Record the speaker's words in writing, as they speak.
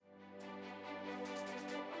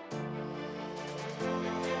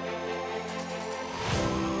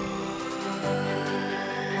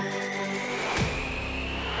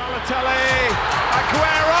Balotelli,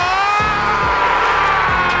 Aguero!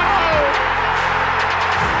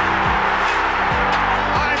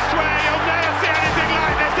 I swear you'll never see anything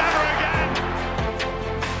like this ever again.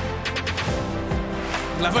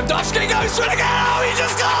 Lewandowski goes for it again. Oh, he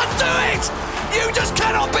just can't do it. You just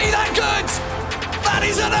cannot be that good. That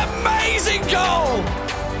is an amazing goal.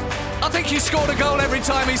 I think he's scored a goal every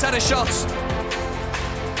time he's had a shot.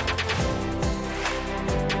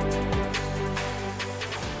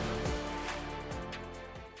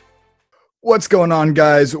 What's going on,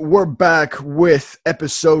 guys? We're back with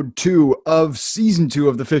episode 2 of season 2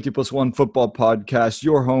 of the 50+1 football podcast,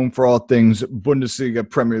 your home for all things Bundesliga,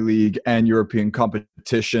 Premier League, and European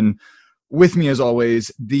competition. With me, as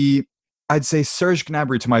always, I'd say Serge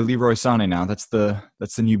Gnabry to my Leroy Sané now. That's the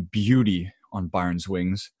new beauty on Bayern's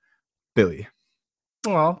wings. Billy.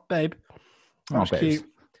 Oh, babe. That's cute.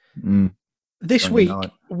 This week,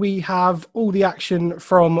 we have all the action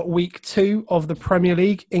from week 2 of the Premier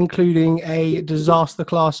League, including a disaster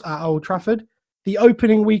class at Old Trafford, the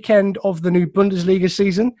opening weekend of the new Bundesliga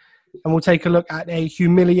season, and we'll take a look at a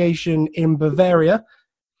humiliation in Bavaria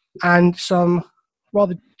and some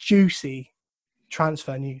rather juicy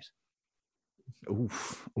transfer news. Ooh,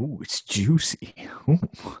 it's juicy.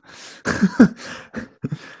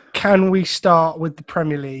 Can we start with the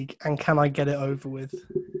Premier League, and can I get it over with?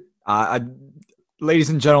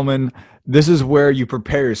 Ladies and gentlemen, this is where you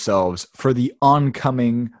prepare yourselves for the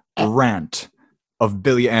oncoming rant of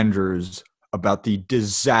Billy Andrews about the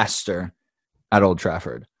disaster at Old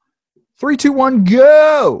Trafford. 3, 2, 1,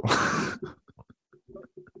 go!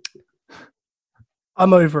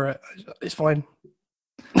 I'm over it. It's fine.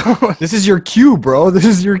 This is your cue, bro. This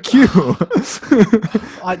is your cue.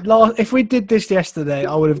 If we did this yesterday,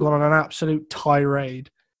 I would have gone on an absolute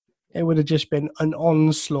tirade. It would have just been an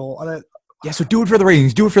onslaught. Yeah, so do it for the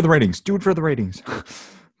ratings. Do it for the ratings. Do it for the ratings.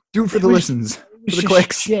 Do it for the listens. For the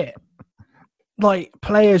clicks. Shit. Like,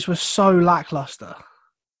 players were so lackluster.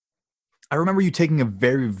 I remember you taking a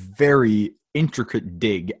very, very intricate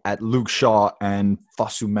dig at Luke Shaw and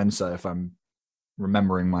Fosu Mensah, if I'm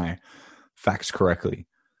remembering my facts correctly.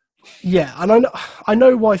 Yeah, and I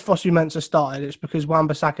know why Fosu Mensah started. It's because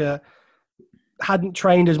Wan-Bissaka hadn't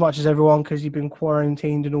trained as much as everyone because he'd been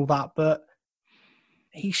quarantined and all that, but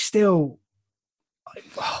he's still...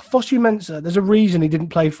 Fosu Mensah, there's a reason he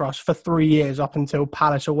didn't play for us for 3 years up until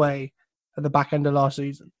Palace away at the back end of last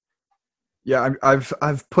season. Yeah,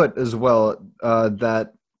 I've put as well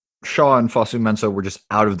that Shaw and Fosu Mensah were just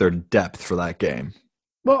out of their depth for that game.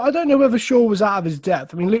 Well, I don't know whether Shaw was out of his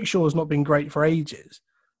depth. I mean, Luke Shaw's not been great for ages.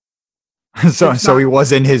 so he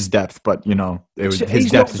was in his depth, but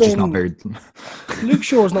his depth is just not very. Luke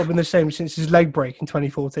Shaw's not been the same since his leg break in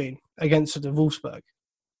 2014 against Wolfsburg.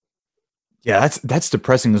 Yeah, that's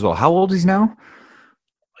depressing as well. How old is he now?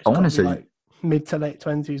 I want to say mid to late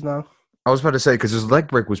 20s now. I was about to say because his leg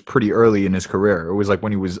break was pretty early in his career. It was like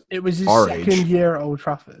when he was. It was his our second age. year at Old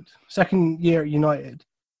Trafford, second year at United.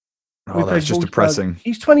 Oh, that's just depressing.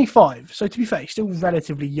 He's 25, so to be fair, he's still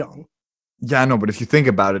relatively young. Yeah, no, but if you think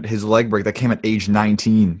about it, his leg break that came at age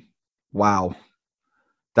 19. Wow,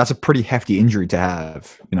 that's a pretty hefty injury to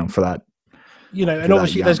have. For that. And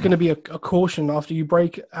obviously there's going to be a caution after you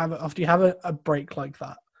have a break like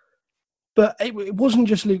that. But it wasn't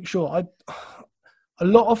just Luke Shaw. A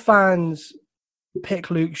lot of fans pick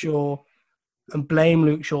Luke Shaw and blame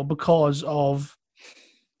Luke Shaw because of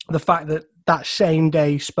the fact that same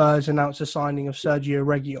day Spurs announced the signing of Sergio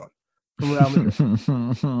Reguilon from Real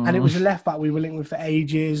Madrid. And it was a left back we were linked with for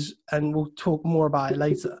ages, and we'll talk more about it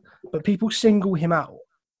later. But people single him out.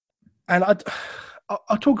 And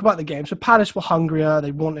I'll talk about the game. So Palace were hungrier.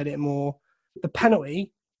 They wanted it more. The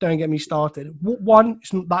penalty, don't get me started. One,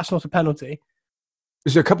 that's not a penalty.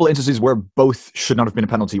 There's a couple of instances where both should not have been a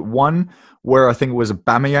penalty. One, where I think it was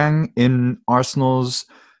Aubameyang in Arsenal's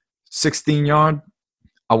 16-yard.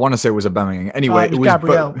 I want to say it was Aubameyang. Anyway, it was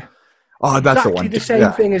Gabriel. That's exactly the one. The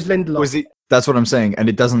same thing as Lindelof. That's what I'm saying. And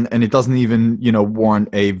it doesn't even, warrant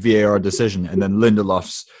a VAR decision. And then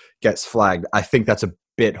Lindelof's gets flagged. I think that's a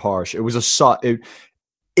bit harsh. It was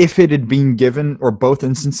if it had been given, or both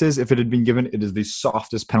instances, if it had been given, it is the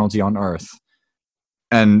softest penalty on earth.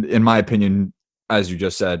 And in my opinion, as you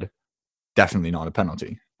just said, definitely not a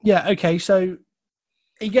penalty. Yeah, okay, so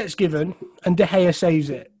he gets given and De Gea saves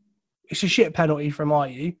it. It's a shit penalty from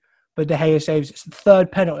Ayew, but De Gea saves it. It's the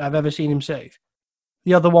third penalty I've ever seen him save.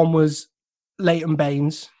 The other one was Leighton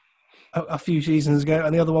Baines a few seasons ago,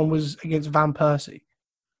 and the other one was against Van Persie.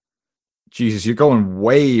 Jesus, you're going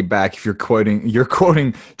way back if you're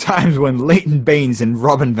quoting times when Leighton Baines and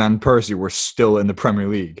Robin Van Persie were still in the Premier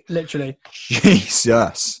League. Literally.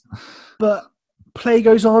 Jesus. But Play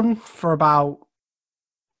goes on for about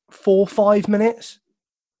 4 or 5 minutes,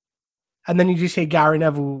 and then you just hear Gary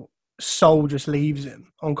Neville soul just leaves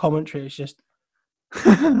him on commentary. It's just,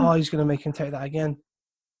 oh, he's going to make him take that again.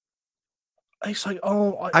 It's like,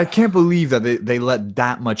 oh, I can't believe that they let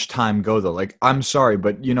that much time go, though. Like, I'm sorry,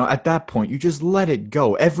 but, at that point, you just let it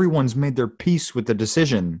go. Everyone's made their peace with the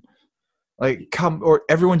decision.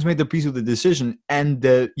 Everyone's made their peace with the decision and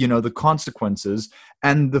the consequences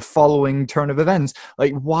and the following turn of events.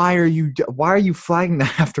 Like, why are you flagging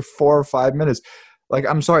that after 4 or 5 minutes? Like,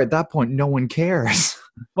 I'm sorry, at that point, no one cares.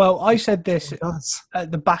 Well, I said this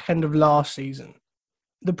at the back end of last season.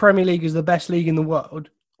 The Premier League is the best league in the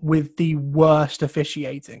world with the worst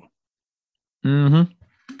officiating. Mm-hmm.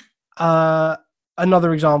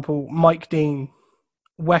 Another example, Mike Dean,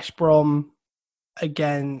 West Brom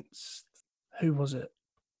against, who was it?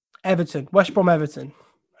 Everton, West Brom Everton.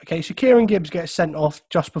 Okay, so Kieran Gibbs gets sent off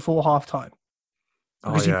just before half-time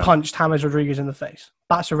because he punched James Rodriguez in the face.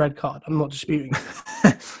 That's a red card. I'm not disputing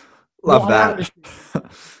it. Love that.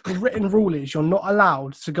 The written rule is you're not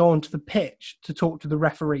allowed to go onto the pitch to talk to the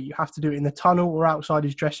referee. You have to do it in the tunnel or outside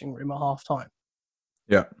his dressing room at half-time.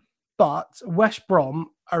 Yeah. But West Brom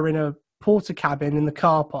are in a porter cabin in the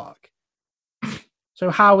car park. So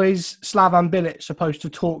how is Slavan Bilic supposed to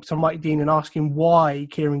talk to Mike Dean and ask him why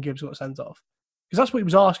Kieran Gibbs got sent off? Because that's what he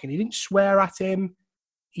was asking. He didn't swear at him.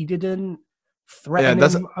 He didn't threaten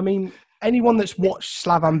him. I mean, anyone that's watched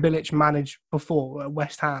Slavan Bilic manage before at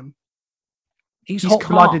West Ham, he's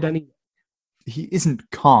hot-blooded anyway. He isn't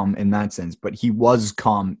calm in that sense, but he was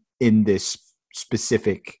calm in this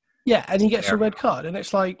specific... Yeah, and he gets a red card, and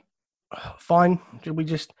it's like, fine.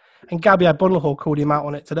 And Gabby Bunlehall called him out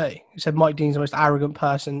on it today. He said Mike Dean's the most arrogant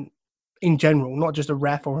person in general, not just a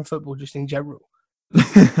ref or in football, just in general.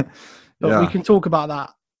 But we can talk about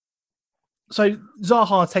that. So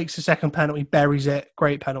Zaha takes the second penalty, buries it,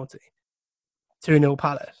 great penalty. 2-0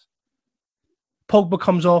 Palace. Pogba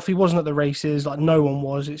comes off. He wasn't at the races, like no one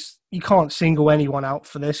was. You can't single anyone out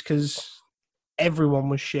for this because everyone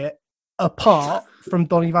was shit, apart from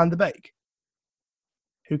Donny van de Beek,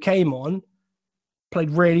 who came on,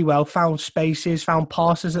 played really well, found spaces, found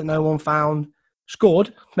passes that no one found,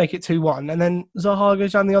 scored, make it 2-1. And then Zaha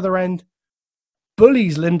goes down the other end,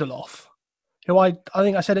 bullies Lindelof, who I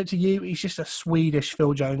think I said it to you, he's just a Swedish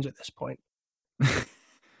Phil Jones at this point.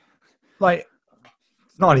 Like,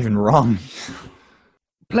 it's not even wrong.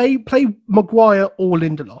 Play Maguire or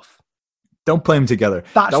Lindelof. Don't play them together.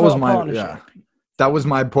 That was my partnership. Yeah. That was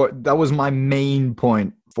my point. That was my main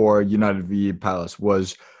point for United v Palace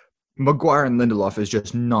was Maguire and Lindelof is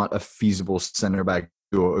just not a feasible center back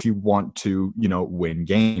duo if you want to, win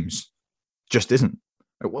games. Just isn't.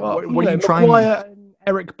 What are you trying? Maguire and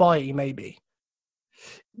Eric Bailly maybe.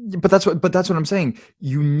 But that's what I'm saying.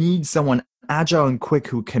 You need someone agile and quick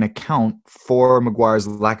who can account for Maguire's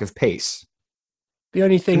lack of pace. The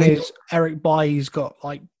only thing is Eric Bailly's got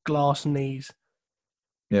like glass knees.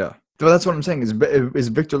 Yeah. But that's what I'm saying is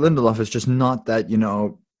Victor Lindelof is just not that,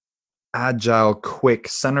 agile, quick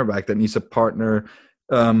center back that needs to partner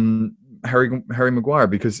Harry Maguire,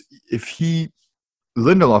 because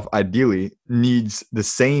Lindelof ideally needs the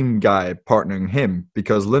same guy partnering him,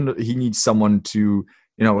 because he needs someone to,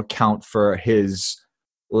 account for his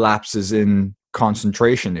lapses in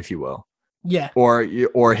concentration, if you will. Yeah.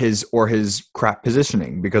 Or his crap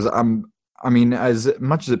positioning, because as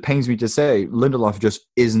much as it pains me to say, Lindelof just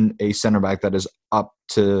isn't a center back that is up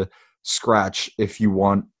to scratch if you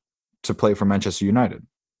want to play for Manchester United.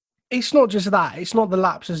 It's not just that. It's not the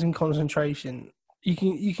lapses in concentration. You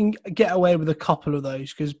can get away with a couple of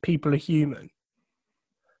those because people are human.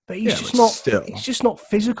 But he's just not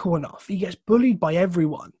physical enough. He gets bullied by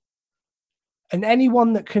everyone. And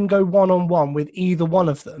anyone that can go one-on-one with either one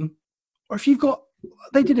of them, or if you've got...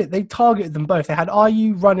 They did it. They targeted them both. They had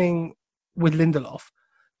Ayew running with Lindelof,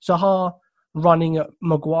 Zaha running at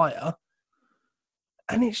Maguire,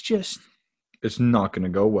 and it's just... It's not going to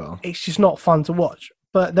go well. It's just not fun to watch.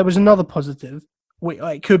 But there was another positive.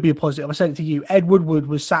 It could be a positive. I said it to you. Ed Woodward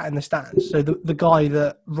was sat in the stands. So the guy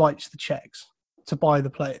that writes the checks to buy the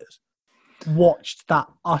players watched that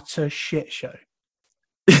utter shit show.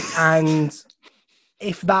 And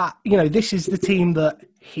if that, this is the team that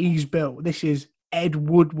he's built. This is Ed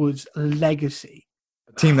Woodward's legacy.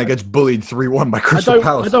 A team that gets bullied 3-1 by Crystal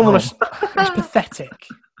Palace. I don't want to... It's pathetic.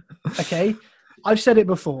 Okay? I've said it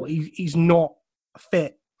before. He's not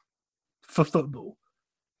fit for football.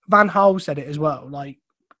 Van Gaal said it as well. Like,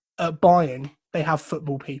 at Bayern, they have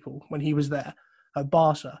football people when he was there. At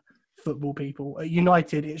Barca, football people. At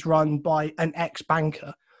United, it's run by an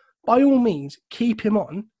ex-banker. By all means, keep him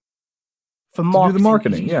on for marketing. Do the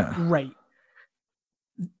marketing, yeah. Great.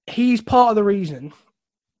 he's part of the reason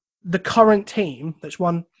the current team that's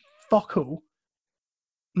won fuck all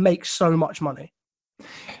makes so much money.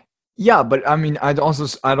 Yeah, but I mean, I'd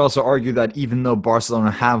also argue that even though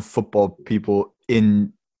Barcelona have football people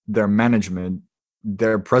in their management,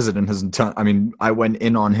 their president hasn't done. I mean, I went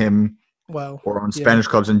in on him, or on Spanish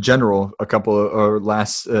clubs in general, a couple of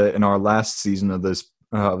in our last season of this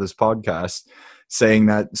podcast, saying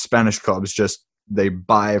that Spanish clubs just they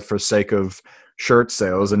buy for sake of shirt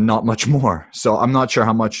sales and not much more. So I'm not sure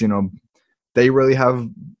how much they really have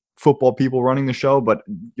football people running the show, but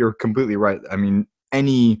you're completely right. I mean,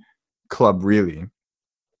 any club really.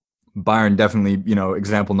 Bayern definitely,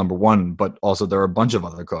 example number one, but also there are a bunch of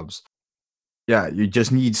other clubs. Yeah, you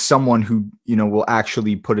just need someone who, will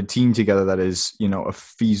actually put a team together that is, a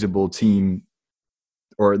feasible team,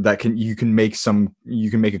 or that you can make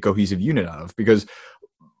a cohesive unit out of. Because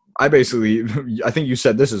I think you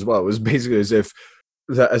said this as well. It was basically as if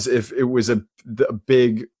it was a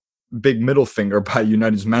big middle finger by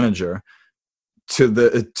United's manager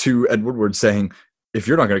to Ed Woodward saying, if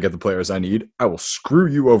you're not going to get the players I need, I will screw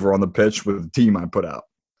you over on the pitch with the team I put out.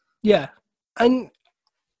 Yeah, and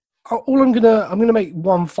I'm gonna make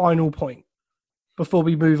one final point before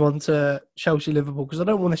we move on to Chelsea Liverpool, because I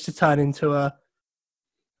don't want this to turn into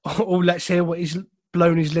let's hear what he's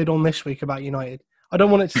blown his lid on this week about United. I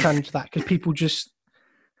don't want it to turn into that, because people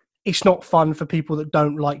it's not fun for people that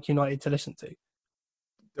don't like United to listen to.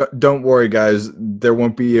 Don't worry, guys. There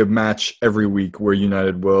won't be a match every week where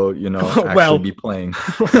United will, actually be playing.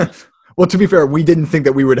 Well, to be fair, we didn't think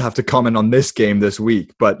that we would have to comment on this game this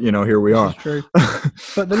week, but, here we are. That's true.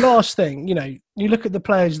 But the last thing, you look at the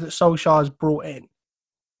players that Solskjaer's brought in.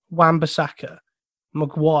 Wan-Bissaka,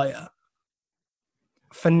 Maguire,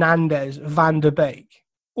 Fernandes, Van der Beek.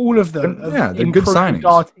 All of them have improved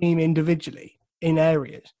our team individually in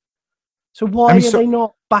areas. So why are they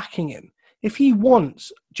not backing him? If he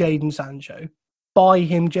wants Jadon Sancho, buy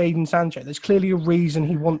him Jadon Sancho. There's clearly a reason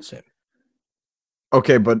he wants him.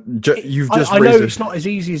 Okay, but I know it's not as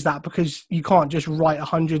easy as that, because you can't just write a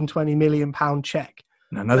 £120 million check.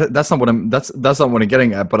 No, that's not what I'm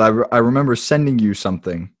getting at. But I remember sending you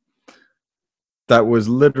something that was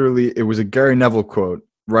it was a Gary Neville quote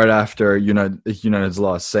right after United's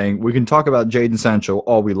loss, saying, "We can talk about Jadon Sancho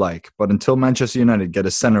all we like, but until Manchester United get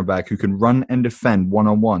a centre back who can run and defend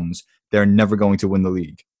one-on-ones, they're never going to win the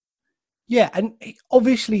league." Yeah, and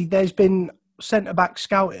obviously there's been centre back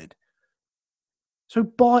scouted. So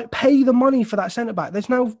pay the money for that centre back. There's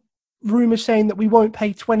now rumours saying that we won't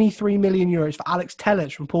pay €23 million for Alex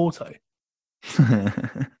Telles from Porto.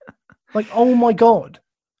 Like, oh my God.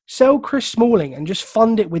 Sell Chris Smalling and just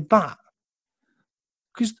fund it with that.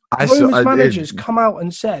 Because Roma's managers come out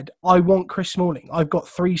and said, I want Chris Smalling. I've got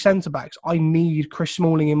 3 centre-backs. I need Chris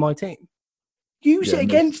Smalling in my team. Use it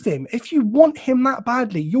against him. If you want him that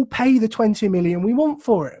badly, you'll pay the $20 million we want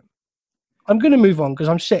for him. I'm going to move on because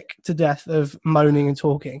I'm sick to death of moaning and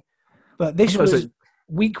talking. But this was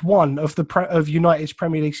week 1 of United's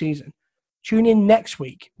Premier League season. Tune in next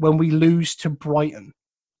week when we lose to Brighton.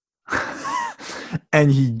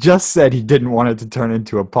 And he just said he didn't want it to turn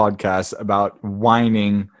into a podcast about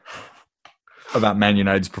whining about Man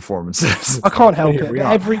United's performances. I can't help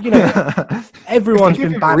it. Everyone's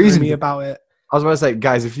been bantering me about it. I was about to say,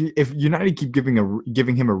 guys, if United keep giving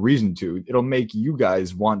him a reason to, it'll make you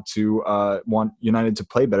guys want United to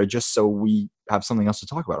play better, just so we have something else to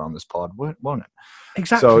talk about on this pod, won't it?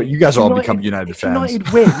 Exactly. So you guys all become United fans. United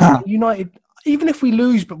win, United, even if we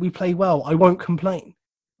lose but we play well, I won't complain.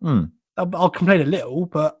 I'll complain a little,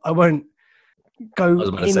 but I won't go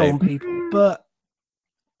in on people. But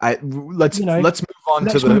let's move on.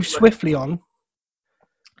 Let's move swiftly on.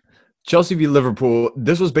 Chelsea v Liverpool.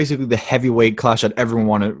 This was basically the heavyweight clash that everyone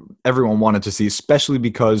wanted to see, especially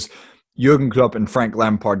because Jurgen Klopp and Frank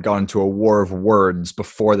Lampard got into a war of words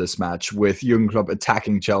before this match, with Jurgen Klopp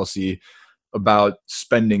attacking Chelsea about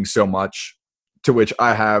spending so much, to which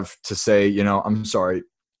I have to say, I'm sorry.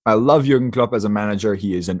 I love Jurgen Klopp as a manager.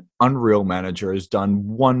 He is an unreal manager, has done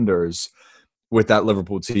wonders with that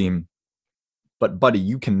Liverpool team. But buddy,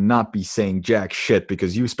 you cannot be saying jack shit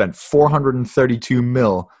because you spent 432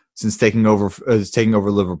 mil since taking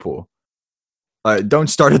over Liverpool. Don't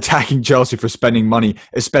start attacking Chelsea for spending money,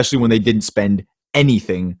 especially when they didn't spend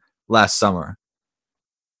anything last summer.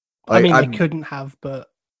 They couldn't have, but...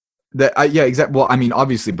 yeah, exactly. Well, I mean,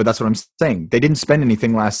 obviously, but that's what I'm saying. They didn't spend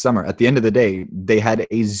anything last summer. At the end of the day, they had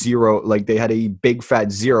a zero, they had a big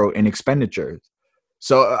fat zero in expenditures.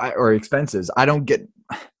 Or expenses. I don't get...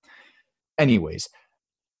 Anyways,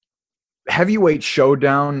 heavyweight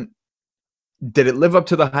showdown. Did it live up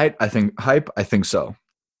to the hype? I think so.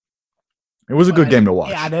 It was a good game to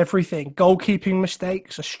watch. It had everything. Goalkeeping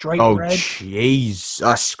mistakes, a straight red. Oh,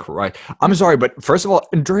 Jesus Christ. I'm sorry, but first of all,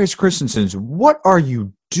 Andreas Christensen, what are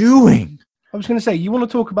you doing? I was going to say, you want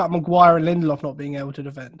to talk about Maguire and Lindelof not being able to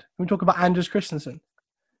defend. Can we talk about Anders Christensen?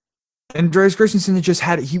 Andreas Christensen just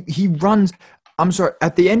had he runs. I'm sorry.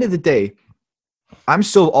 At the end of the day, I'm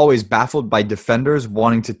still always baffled by defenders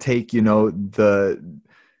wanting to take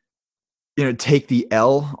take the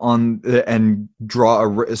L on and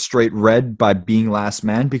draw a straight red by being last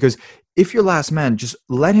man. Because if you're last man, just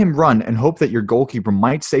let him run and hope that your goalkeeper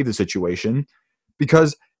might save the situation.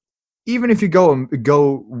 Because even if you go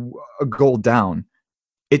a goal down,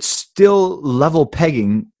 it's still level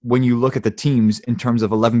pegging when you look at the teams in terms of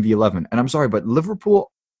 11v11. And I'm sorry, but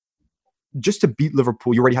Liverpool, just to beat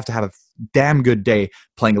Liverpool, you already have to have a damn good day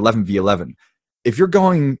playing 11v11. If you're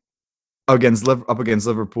going up against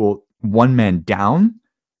Liverpool one man down,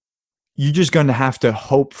 you're just going to have to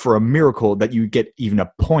hope for a miracle that you get even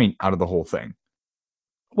a point out of the whole thing.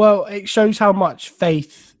 Well, it shows how much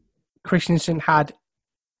faith Christensen had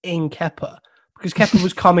in Kepa, because Kepa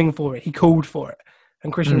was coming for it. He called for it.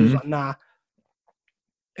 And Christian was like, nah.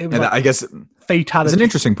 It was I guess fatality. It's an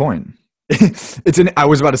interesting point. I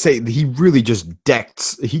was about to say, he really just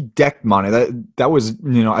decked Mane. That was,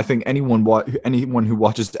 I think anyone who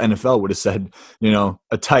watches the NFL would have said,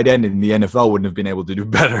 a tight end in the NFL wouldn't have been able to do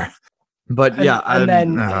better. But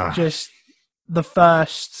just the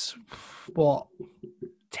first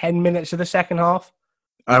 10 minutes of the second half,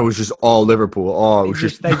 I was just all Liverpool.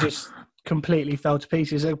 They just completely fell to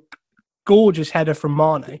pieces. A gorgeous header from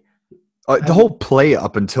Mane. The whole play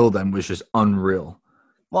up until then was just unreal.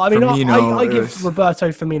 Well, I mean, I give Roberto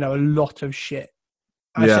Firmino a lot of shit.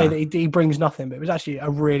 I say that he brings nothing, but it was actually a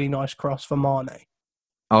really nice cross for Mane.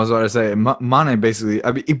 I was about to say, Mane basically,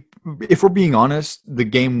 I mean, if we're being honest, the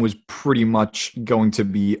game was pretty much going to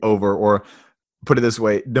be over, or put it this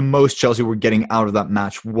way, the most Chelsea were getting out of that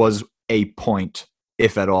match was a point,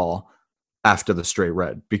 if at all, after the straight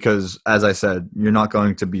red. Because, as I said, you're not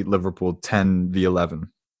going to beat Liverpool 10v11.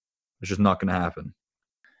 It's just not going to happen.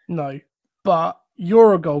 No, but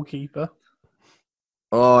you're a goalkeeper.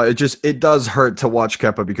 Oh, it does hurt to watch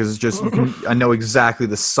Kepa, because it's just, I know exactly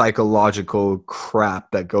the psychological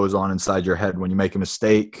crap that goes on inside your head when you make a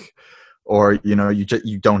mistake, or you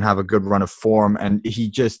don't have a good run of form, and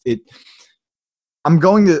I'm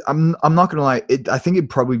not gonna lie. I think it'd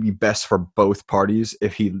probably be best for both parties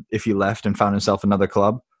if he left and found himself another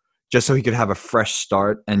club, just so he could have a fresh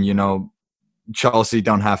start, and Chelsea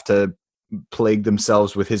don't have to plague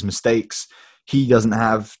themselves with his mistakes. He doesn't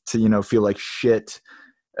have to feel like shit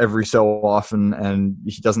every so often, and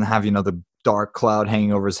he doesn't have the dark cloud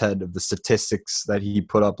hanging over his head of the statistics that he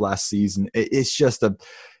put up last season. It's just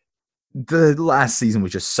the last season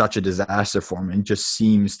was just such a disaster for him, and just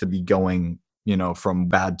seems to be going from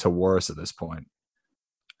bad to worse at this point.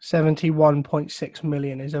 71.6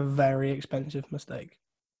 million is a very expensive mistake.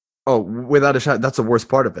 Oh, without a shot, that's the worst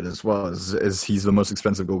part of it as well. Is he's the most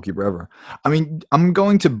expensive goalkeeper ever. I mean, I'm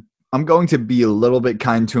going to be a little bit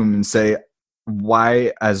kind to him and say,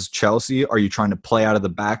 why, as Chelsea, are you trying to play out of the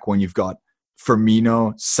back when you've got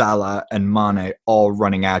Firmino, Salah, and Mane all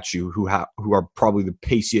running at you, who are probably the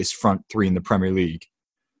paciest front three in the Premier League?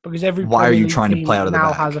 Because every why are you trying to play out of the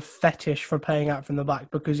back? Now has a fetish for playing out from the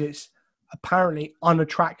back, because it's apparently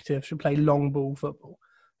unattractive to play long ball football.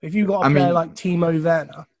 If you got a player like Timo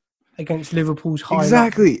Werner against Liverpool's high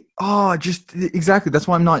exactly. Exactly. That's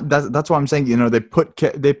why I'm not. That's why I'm saying. They put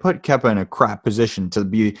Kepa in a crap position to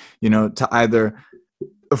be. To either,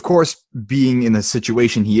 of course, being in the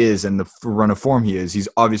situation he is and the run of form he is, he's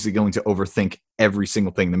obviously going to overthink every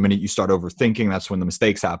single thing. The minute you start overthinking, that's when the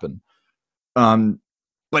mistakes happen.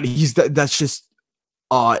 But that's just.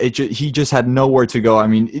 He just had nowhere to go. I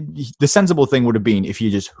mean, the sensible thing would have been if he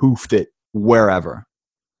just hoofed it wherever,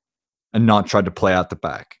 and not tried to play out the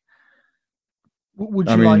back. Would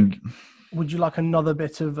you like another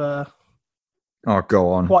bit of oh,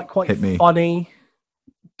 go on. Quite hit me. Funny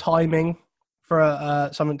timing for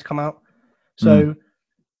something to come out. So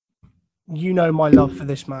my love for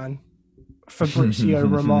this man, Fabrizio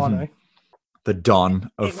Romano, the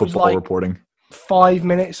Don of football reporting. 5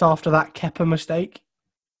 minutes after that Kepa mistake,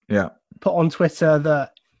 put on Twitter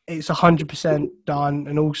that it's 100% done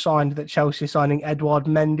and all signed that Chelsea are signing Edouard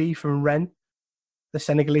Mendy from Rennes, the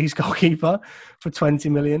Senegalese goalkeeper, for 20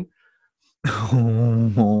 million.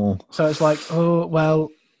 Oh. So it's like, oh, well,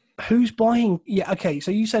 who's buying? Yeah, okay, so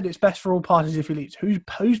you said it's best for all parties if he leaves.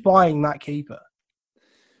 Who's buying that keeper?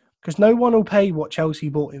 Because no one will pay what Chelsea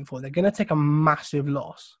bought him for. They're going to take a massive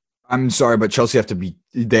loss. I'm sorry, but Chelsea have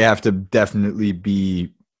to definitely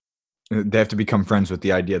be They have to become friends with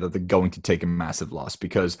the idea that they're going to take a massive loss,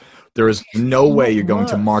 because there is no way you're going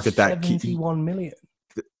to market that. 71 million.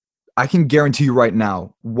 I can guarantee you right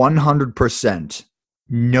now, 100%,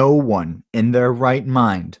 no one in their right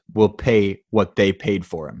mind will pay what they paid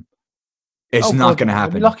for him. It's not going to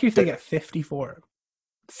happen. They'll be lucky if they get 50 for him.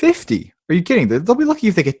 50? Are you kidding? They'll be lucky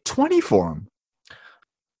if they get 20 for him.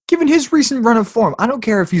 Given his recent run of form, I don't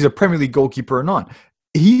care if he's a Premier League goalkeeper or not.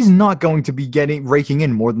 He's not going to be raking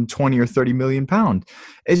in more than 20 or 30 million pounds.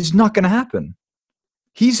 It's not going to happen.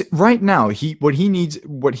 He's right now, what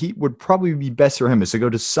he would probably be best for him is to go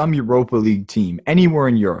to some Europa League team anywhere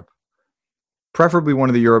in Europe. Preferably one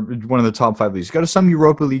of the top 5 leagues. Go to some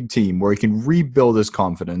Europa League team where he can rebuild his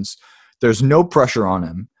confidence. There's no pressure on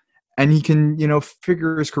him, and he can,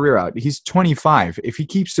 figure his career out. He's 25. If he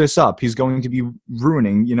keeps this up, he's going to be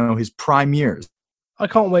ruining, his prime years. I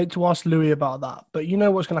can't wait to ask Louis about that. But you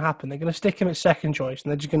know what's going to happen? They're going to stick him at second choice,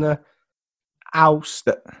 and they're just going to oust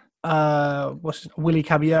Willy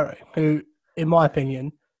Caballero, who, in my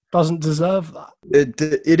opinion, doesn't deserve that.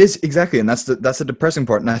 It is exactly, and that's the depressing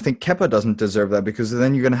part. And I think Kepa doesn't deserve that, because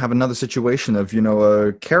then you're going to have another situation of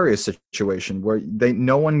a Karius situation where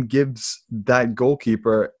no one gives that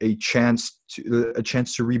goalkeeper a chance to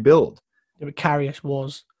rebuild. Yeah, but Karius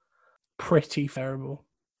was pretty terrible.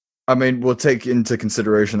 I mean, we'll take into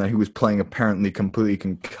consideration that he was playing apparently completely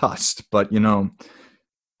concussed, but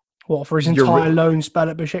what, for his entire loan spell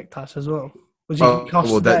at Besiktas as well? Was he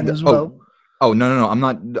concussed then as well? Oh no! I'm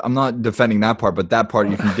not defending that part, but that part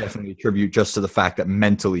you can definitely attribute just to the fact that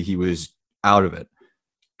mentally he was out of it.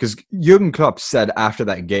 Because Jurgen Klopp said after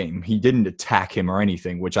that game he didn't attack him or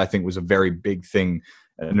anything, which I think was a very big thing,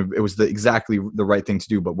 and it was exactly the right thing to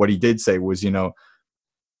do. But what he did say was,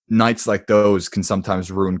 nights like those can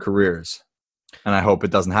sometimes ruin careers, and I hope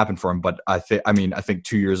it doesn't happen for him. But I think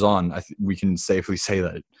 2 years on, we can safely say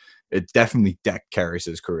that it definitely carries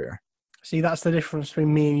his career. See, that's the difference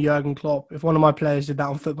between me and Jurgen Klopp. If one of my players did that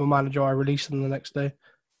on Football Manager, I release them the next day.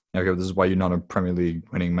 Okay, this is why you're not a Premier League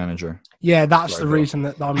winning manager. Yeah, that's the reason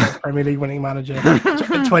that I'm not a Premier League winning manager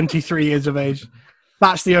at 23 years of age.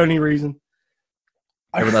 That's the only reason.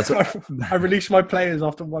 I release my players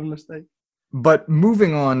after one mistake. But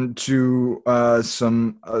moving on to I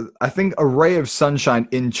think a ray of sunshine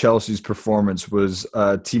in Chelsea's performance was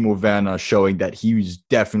Timo Werner showing that he was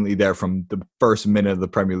definitely there from the first minute of the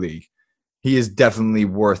Premier League. He is definitely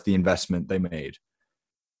worth the investment they made.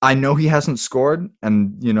 I know he hasn't scored,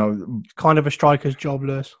 and kind of a striker's job,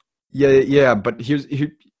 Lewis. Yeah, but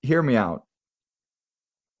hear me out.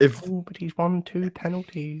 But he's won 2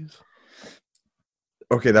 penalties.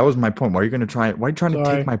 Okay, that was my point. Why are you trying to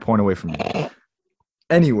take my point away from me?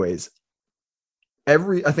 Anyways, I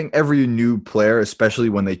think every new player, especially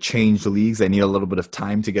when they change the leagues, they need a little bit of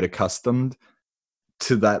time to get accustomed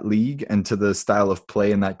to that league and to the style of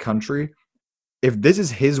play in that country. If this is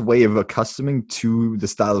his way of accustoming to the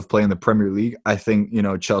style of play in the Premier League, I think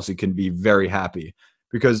Chelsea can be very happy,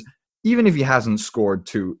 because even if he hasn't scored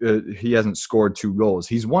 2 goals,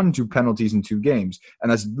 he's won 2 penalties in 2 games,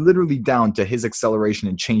 and that's literally down to his acceleration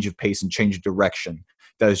and change of pace and change of direction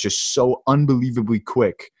that is just so unbelievably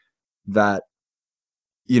quick that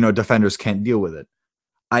defenders can't deal with it.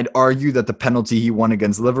 I'd argue that the penalty he won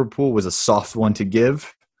against Liverpool was a soft one to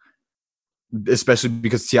give, especially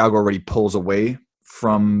because Thiago already pulls away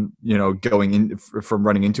from from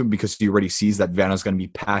running into him, because he already sees that Werner's going to be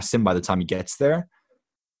past him by the time he gets there.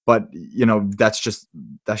 But that's just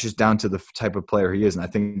down to the type of player he is, and I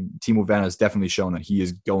think Timo Werner has definitely shown that he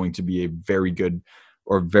is going to be a very good,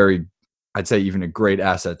 or very, I'd say even a great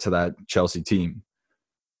asset to that Chelsea team.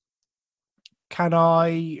 Can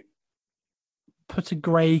I put a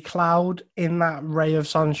grey cloud in that ray of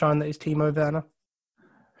sunshine that is Timo Werner?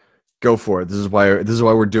 Go for it. This is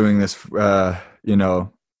why we're doing this.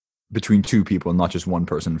 Between 2 people, not just one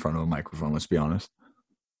person in front of a microphone. Let's be honest.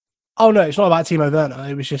 Oh no, it's not about Timo Werner.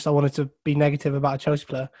 It was just I wanted to be negative about a Chelsea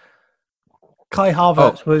player. Kai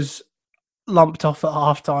Havertz was lumped off at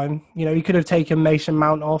halftime. He could have taken Mason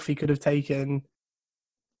Mount off. He could have taken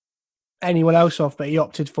anyone else off, but he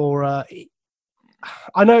opted for.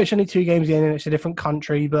 I know it's only 2 games in and it's a different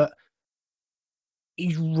country, but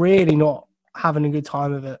he's really not having a good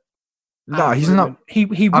time of it. No, he's not. He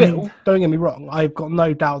will. Don't get me wrong. I've got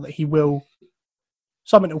no doubt that he will.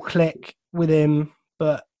 Something will click with him,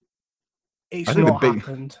 but it's not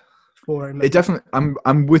happened for him. It definitely.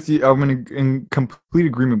 I'm with you. I'm in complete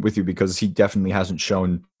agreement with you, because he definitely hasn't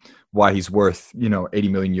shown why he's worth 80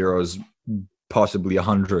 million euros, possibly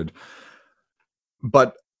 100.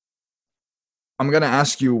 But I'm gonna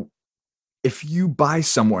ask you, if you buy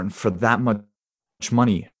someone for that much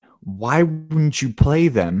money, why wouldn't you play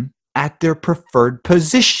them at their preferred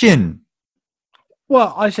position.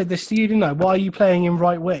 Well, I said this to you, didn't I? Why are you playing him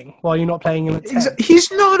right wing? Why are you not playing him at 10? He's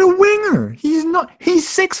not a winger. He's not. He's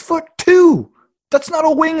 6'2". That's not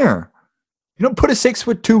a winger. You don't put a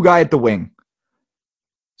 6'2" guy at the wing.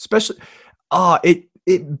 Especially,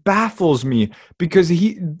 it baffles me because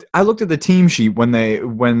I looked at the team sheet when it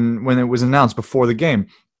was announced before the game,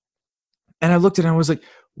 and I looked at it and I was like,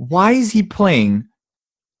 why is he playing?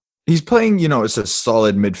 He's playing, it's a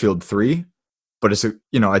solid midfield three, but it's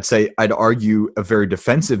I'd argue a very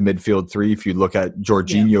defensive midfield three if you look at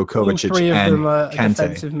Jorginho, Kovacic, all three of and them are Kante.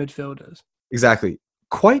 defensive midfielders. Exactly.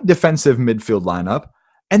 Quite defensive midfield lineup.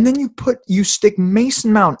 And then you stick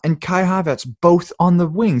Mason Mount and Kai Havertz both on the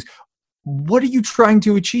wings. What are you trying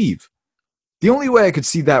to achieve? The only way I could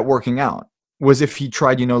see that working out was if he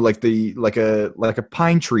tried, like a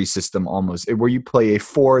pine tree system almost, where you play a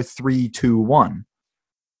 4-3-2-1.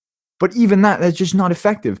 But even that's just not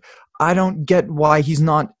effective. I don't get why he's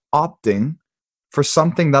not opting for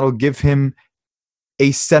something that'll give him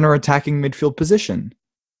a center attacking midfield position.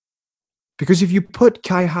 Because if you put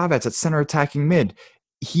Kai Havertz at center attacking mid,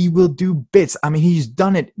 he will do bits. I mean, he's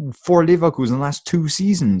done it for Leverkusen in the last 2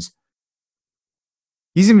 seasons.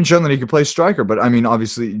 He's even shown that he could play striker, but I mean,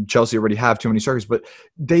 obviously Chelsea already have too many strikers. But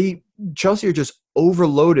Chelsea are just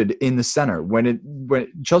overloaded in the center.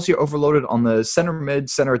 When Chelsea are overloaded on the center mid,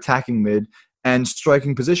 center attacking mid, and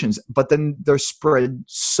striking positions, but then they're spread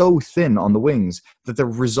so thin on the wings that they're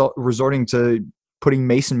resorting to putting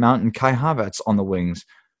Mason Mount and Kai Havertz on the wings.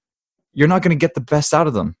 You're not going to get the best out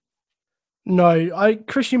of them. No,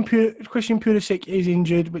 Christian Pulisic is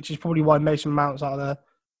injured, which is probably why Mason Mount's out there.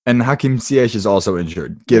 And Hakim Ziyech is also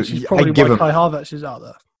injured. Which is probably why Kai Havertz is out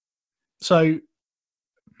there. So,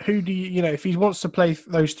 who do you, if he wants to play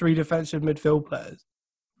those 3 defensive midfield players,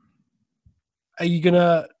 are you going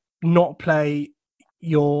to not play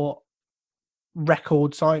your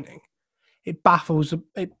record signing? It baffles the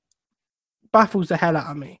hell out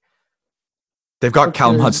of me. They've got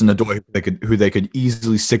Callum Hudson-Odoi who they could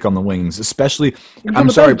easily stick on the wings, especially. I'm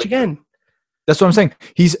sorry, but again. That's what I'm saying.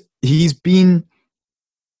 He's used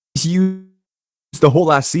the whole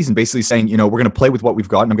last season basically saying, we're going to play with what we've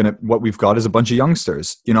got, and what we've got is a bunch of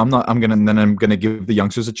youngsters. I'm going to give the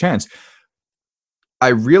youngsters a chance. I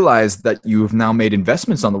realize that you've now made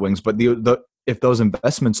investments on the wings, but if those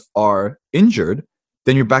investments are injured,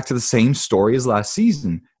 then you're back to the same story as last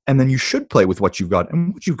season. And then you should play with what you've got.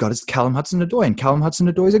 And what you've got is Callum Hudson-Odoi. And Callum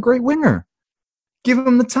Hudson-Odoi is a great winger. Give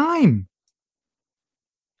him the time.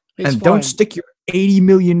 Don't stick your 80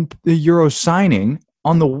 million euro signing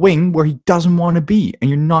on the wing where he doesn't want to be. And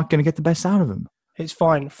you're not going to get the best out of him. It's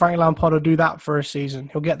fine. Frank Lampard will do that for a season.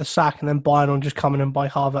 He'll get the sack and then Bayern will just come in and buy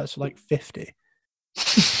Havertz for like 50.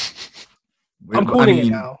 I'm calling it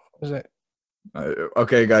now. Is it?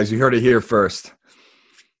 Okay, guys. You heard it here first.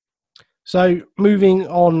 So, moving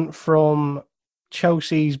on from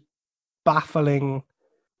Chelsea's baffling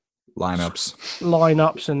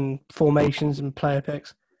lineups and formations and player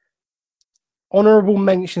picks. Honourable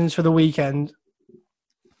mentions for the weekend.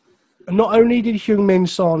 Not only did Heung-min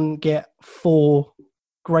Son get 4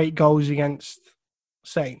 great goals against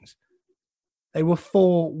Saints, they were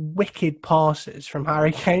 4 wicked passes from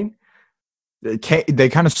Harry Kane. They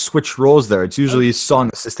kind of switched roles there. It's usually Son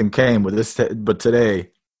assisting Kane, but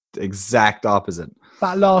today, the exact opposite.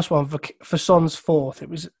 That last one for Son's 4th,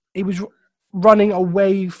 it was running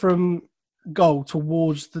away from goal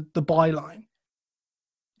towards the byline.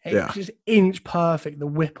 It was just inch perfect. The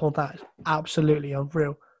whip on that is absolutely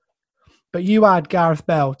unreal. But you add Gareth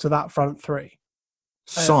Bale to that front 3.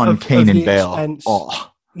 Son, Kane, and Bale.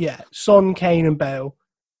 Yeah, Son, Kane, and Bale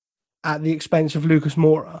at the expense of Lucas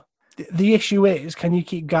Moura. The issue is, can you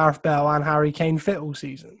keep Gareth Bale and Harry Kane fit all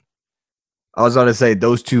season? I was about to say,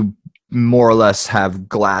 those two more or less have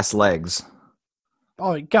glass legs.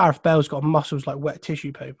 Oh, Gareth Bale's got muscles like wet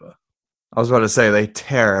tissue paper. I was about to say, they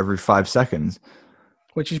tear every 5 seconds.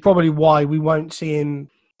 Which is probably why we won't see him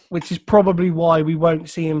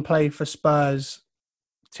play for Spurs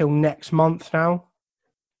till next month now.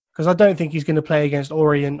 Because I don't think he's going to play against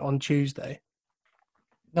Orient on Tuesday.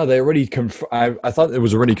 No, they already I thought it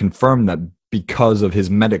was already confirmed that because of his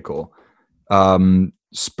medical,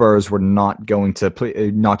 Spurs were not going to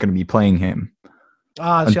be playing him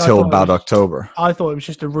until about October. I thought it was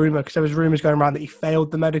just a rumor because there was rumors going around that he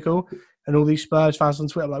failed the medical, and all these Spurs fans on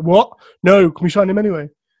Twitter were like, "What? No, can we sign him anyway?"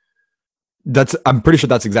 I'm pretty sure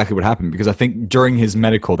that's exactly what happened, because I think during his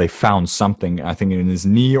medical they found something, I think in his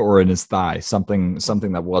knee or in his thigh, something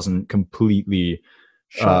that wasn't completely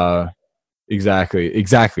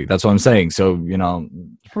exactly. That's what I'm saying. So,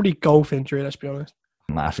 pretty golf injury, let's be honest.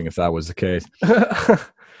 I'm laughing if that was the case.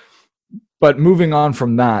 But moving on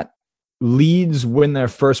from that, Leeds win their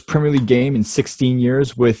first Premier League game in 16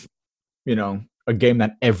 years with, a game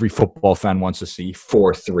that every football fan wants to see,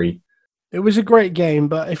 4-3. It was a great game,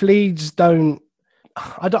 but if Leeds don't,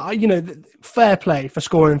 fair play for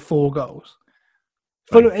scoring 4 goals.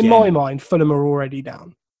 Fulham, in my mind, Fulham are already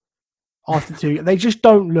down after 2. They just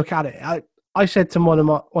don't look at it. I said to one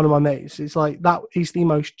of my mates, it's like that is the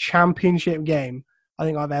most championship game I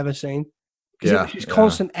think I've ever seen. Because it was just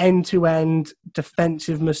constant end-to-end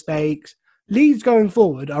defensive mistakes. Leeds going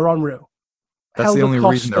forward are unreal. That's Helder the only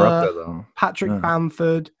Costa, reason they're up there, though. Patrick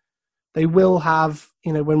Bamford. They will have,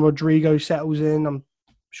 when Rodrigo settles in, I'm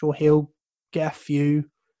sure he'll get a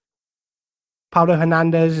few. Paulo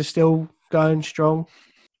Hernandez is still going strong.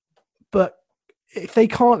 But if they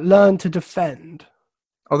can't learn to defend...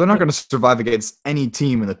 Oh, they're not going to survive against any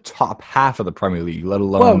team in the top half of the Premier League, let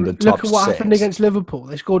alone the top 6. Look at what happened against Liverpool.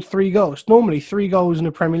 They scored 3 goals. Normally, 3 goals in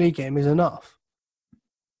a Premier League game is enough.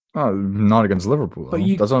 Oh, not against Liverpool. But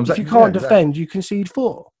That's what I'm saying. If you can't defend, you concede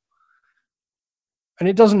 4. And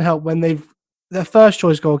it doesn't help when their first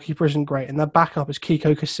choice goalkeeper isn't great, and their backup is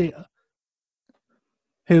Kiko Casilla,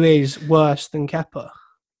 who is worse than Kepa.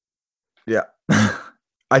 Yeah.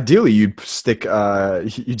 Ideally, you'd stick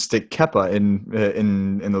Kepa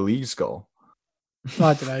in the Leeds goal.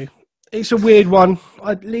 I don't know. It's a weird one.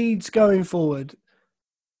 Leeds going forward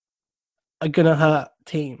are going to hurt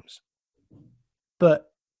teams. But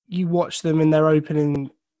you watch them in their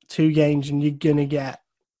opening 2 games and you're going to get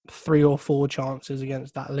 3 or 4 chances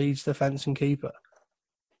against that Leeds defence and keeper.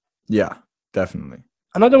 Yeah, definitely.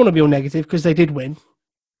 And I don't want to be all negative because they did win.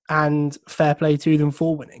 And fair play to them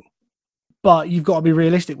for winning. But you've got to be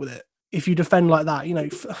realistic with it. If you defend like that,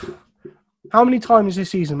 how many times this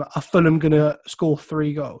season are Fulham going to score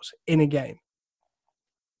 3 goals in a game?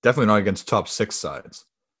 Definitely not against top 6 sides.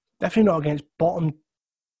 Definitely not against bottom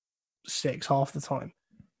 6 half the time.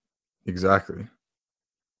 Exactly.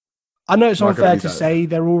 I know it's unfair to say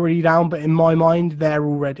they're already down, but in my mind,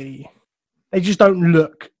 they just don't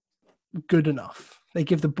look good enough. They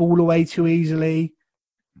give the ball away too easily.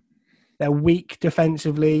 They're weak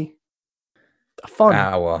defensively.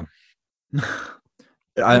 Fun.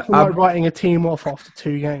 I'm writing a team off after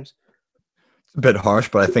 2 games. It's a bit harsh,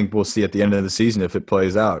 but I think we'll see at the end of the season if it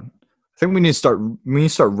plays out. I think we need to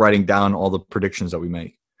start writing down all the predictions that we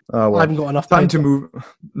make. I haven't got enough time to move.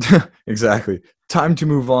 Exactly. Time to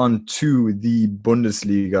move on to the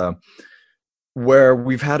Bundesliga, where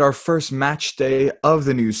we've had our first match day of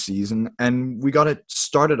the new season, and we got it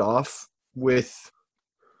started off with,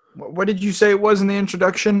 what did you say it was in the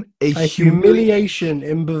introduction? A humiliation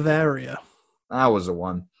in Bavaria. That was the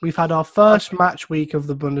one. We've had our first match week of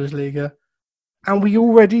the Bundesliga, and we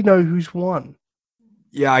already know who's won.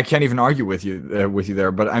 Yeah, I can't even argue with you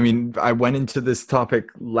there. But I mean, I went into this topic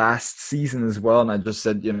last season as well, and I just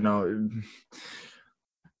said,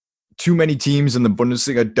 too many teams in the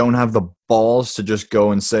Bundesliga don't have the balls to just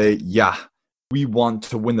go and say, yeah, we want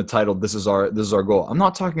to win the title. This is our goal. I'm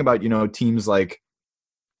not talking about, teams like,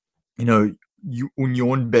 Union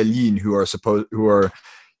Berlin, who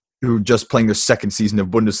just playing their second season of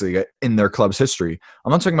Bundesliga in their club's history.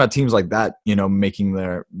 I'm not talking about teams like that, making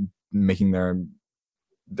their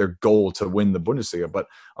goal to win the Bundesliga, but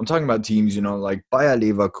I'm talking about teams, like Bayer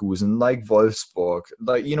Leverkusen, like Wolfsburg,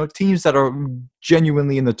 like, teams that are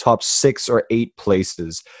genuinely in the top 6 or 8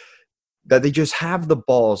 places, that they just have the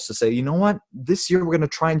balls to say, you know what, this year we're going to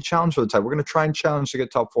try and challenge for the title. We're going to try and challenge to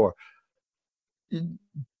get top 4.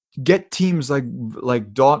 Get teams like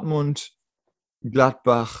Dortmund,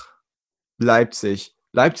 Gladbach, Leipzig.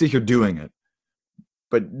 Leipzig are doing it.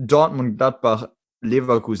 But Dortmund, Gladbach,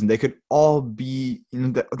 Leverkusen, they could all be,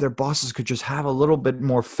 their bosses could just have a little bit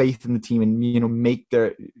more faith in the team and, make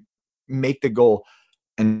the goal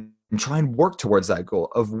and try and work towards that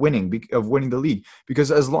goal of winning the league.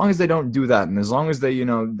 Because as long as they don't do that, and as long as they're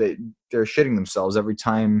shitting themselves every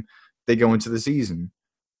time they go into the season,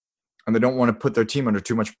 and they don't want to put their team under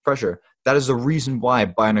too much pressure, that is the reason why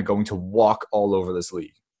Bayern are going to walk all over this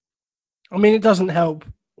league. I mean, it doesn't help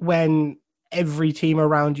when every team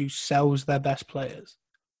around you sells their best players.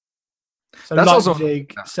 So that's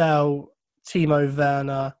Leipzig sell Timo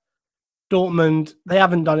Werner. Dortmund, they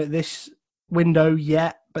haven't done it this window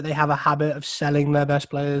yet, but they have a habit of selling their best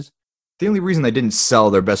players. The only reason they didn't sell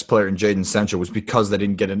their best player in Jadon Sancho was because they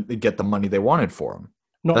didn't get the money they wanted for him.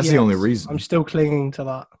 That's the only reason. I'm still clinging to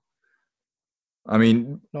that. I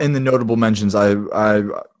mean, in the notable mentions, I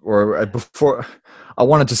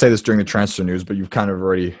wanted to say this during the transfer news, but you've kind of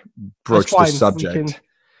already broached the subject.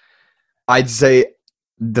 I'd say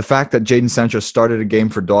the fact that Jadon Sancho started a game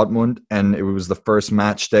for Dortmund and it was the first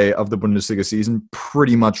match day of the Bundesliga season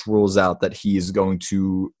pretty much rules out that he is going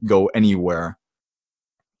to go anywhere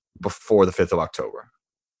before the 5th of October.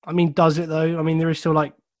 I mean, does it though? I mean, there is still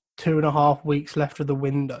like 2.5 weeks left of the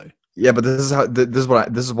window. Yeah, but this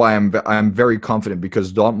is why I'm very confident,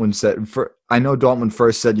 because Dortmund said, I know Dortmund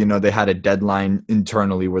first said, they had a deadline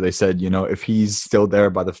internally where they said, if he's still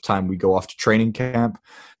there by the time we go off to training camp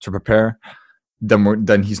to prepare,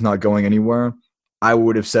 then he's not going anywhere. I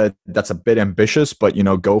would have said that's a bit ambitious, but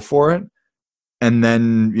go for it. And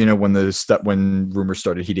then when rumors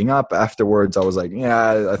started heating up afterwards, I was like,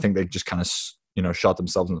 yeah, I think they just kind of shot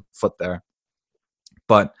themselves in the foot there.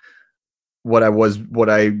 But what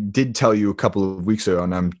I did tell you a couple of weeks ago,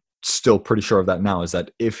 and I'm still pretty sure of that now, is that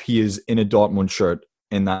if he is in a Dortmund shirt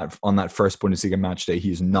on that first Bundesliga match day, he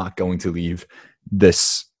is not going to leave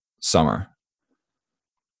this summer.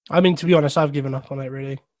 I mean, to be honest, I've given up on it,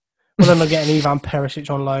 really. Well, then they're getting Ivan Perisic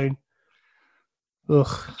on loan.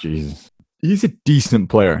 Ugh. Jesus. He's a decent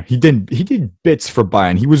player. He did bits for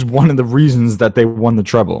Bayern. He was one of the reasons that they won the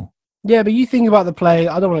treble. Yeah, but you think about the play.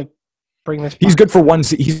 I don't want to bring this back. He's good for one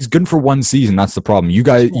season. That's the problem. You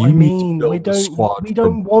guys, we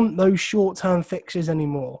don't want those short-term fixes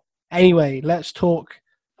anymore. Anyway, let's talk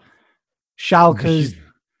Schalke's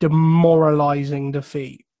demoralizing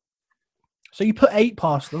defeat. So you put 8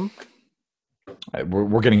 past them.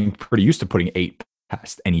 We're getting pretty used to putting 8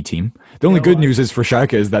 past any team. The only good news is for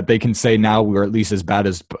Schalke is that they can say now we're at least as bad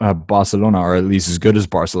as Barcelona, or at least as good as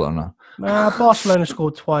Barcelona. Barcelona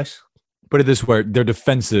scored twice. Put it this way, their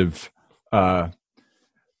defensive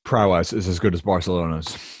prowess is as good as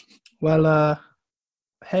Barcelona's. Well,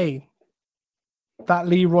 hey, that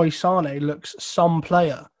Leroy Sané looks some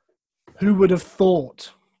player. Who would have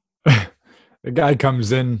thought? The guy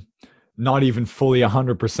comes in not even fully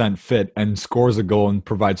 100% fit and scores a goal and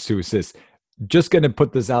provides 2 assists. Just going to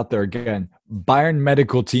put this out there again. Bayern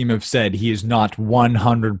medical team have said he is not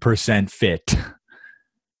 100% fit.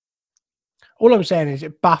 All I'm saying is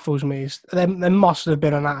it baffles me. There must have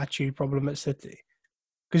been an attitude problem at City.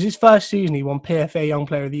 Because his first season, he won PFA Young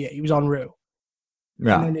Player of the Year. He was unreal.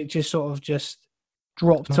 Yeah. And then it just sort of just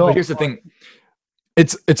dropped off. But here's the thing.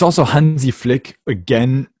 It's also Hansi Flick,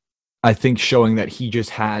 again, I think showing that he just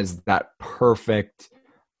has that perfect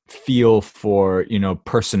feel for,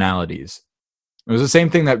 personalities. It was the same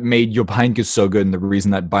thing that made Jupp Heynckes so good and the reason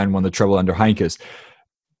that Bayern won the treble under Heynckes.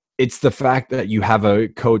 It's the fact that you have a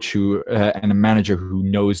coach who and a manager who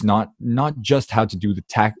knows not just how to do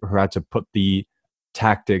or how to put the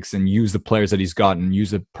tactics and use the players that he's got and use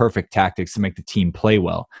the perfect tactics to make the team play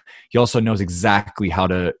well. He also knows exactly how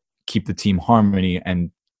to keep the team harmony and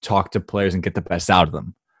talk to players and get the best out of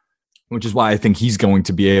them, which is why I think he's going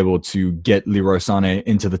to be able to get Leroy Sané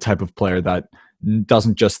into the type of player that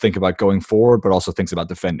doesn't just think about going forward, but also thinks about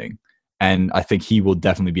defending. And I think he will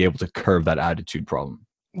definitely be able to curb that attitude problem.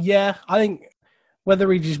 Yeah, I think whether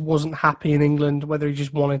he just wasn't happy in England, whether he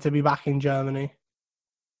just wanted to be back in Germany.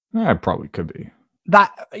 It probably could be.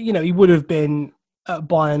 That, he would have been at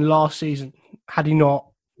Bayern last season had he not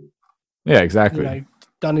exactly.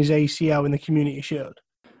 Done his ACL in the Community Shield.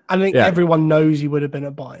 I think everyone knows he would have been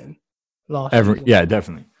at Bayern last season. Yeah,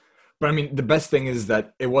 definitely. But I mean, the best thing is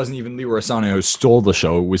that it wasn't even Leroy Sané who stole the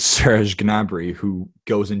show. It was Serge Gnabry who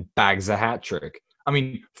goes and bags a hat trick. I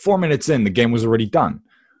mean, 4 minutes in, the game was already done.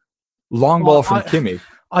 Long ball from Kimmich.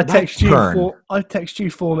 I text you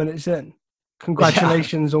 4 minutes in.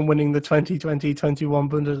 Congratulations on winning the 2020-21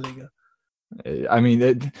 Bundesliga. I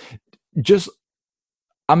mean,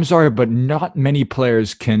 I'm sorry, but not many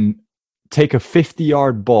players can take a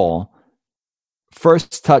 50-yard ball,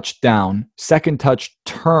 first touch down, second touch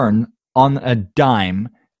turn on a dime,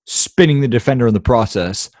 spinning the defender in the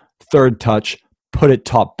process, third touch, put it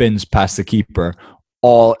top bins past the keeper,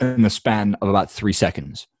 all in the span of about 3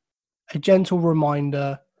 seconds. A gentle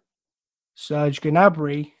reminder, Serge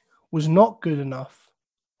Gnabry was not good enough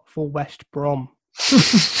for West Brom.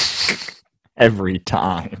 Every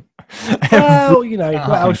time. Well,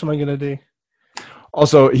 what else am I going to do?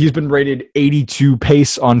 Also, he's been rated 82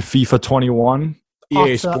 pace on FIFA 21.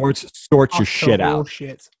 EA Sports, sort your shit out.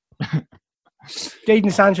 Shit.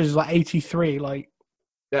 Jadon Sanchez is like 83.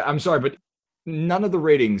 Yeah, I'm sorry, but none of the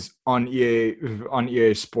ratings on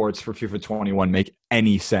EA Sports for FIFA 21 make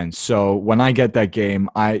any sense. So when I get that game,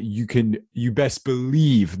 you best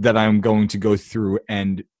believe that I'm going to go through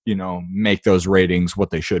and make those ratings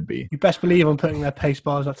what they should be. You best believe I'm putting their pace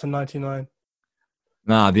bars up to 99.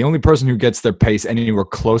 Nah, the only person who gets their pace anywhere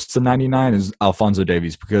close to 99 is Alphonso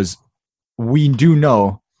Davies, because we do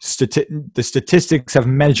know the statistics have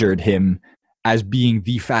measured him as being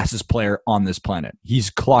the fastest player on this planet. He's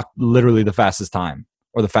clocked literally the fastest time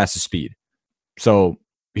or the fastest speed. So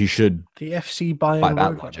he should, The FC Bayern by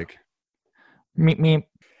that roadrunner. logic. Meep, meep.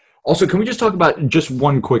 Also, can we just talk about just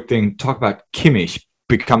one quick thing? Talk about Kimmich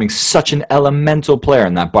becoming such an elemental player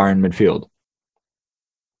in that Bayern midfield.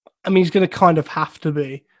 I mean, he's going to kind of have to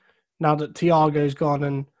be now that Thiago's gone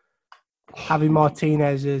and Javi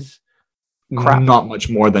Martinez is crap. Not much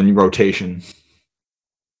more than rotation.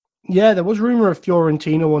 Yeah, there was rumor of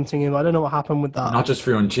Fiorentina wanting him. I don't know what happened with that. Not just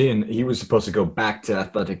Fiorentina. He was supposed to go back to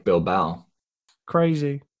Athletic Bilbao.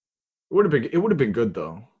 Crazy. It would have been good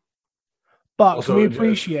though. But Also, can we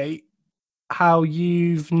appreciate how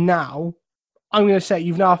you've now, I'm going to say,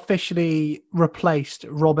 you've now officially replaced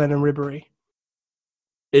Robben and Ribéry.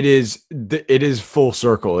 It is full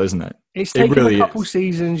circle, isn't it? It's taken really a couple is.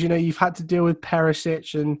 seasons. You know, you've had to deal with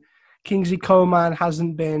Perisic, and Kingsley Coman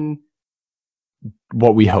hasn't been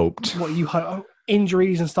What we hoped. what you hope.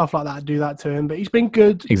 Injuries and stuff like that do that to him, but he's been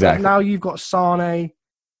good. Exactly. But now you've got Sane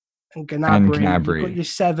and Gnabry. And You've Gnabry. got your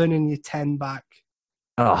 7 and your 10 back.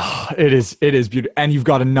 Oh, it is beautiful. And you've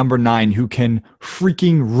got a number 9 who can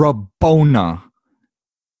freaking Rabona.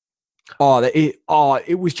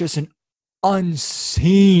 It was just an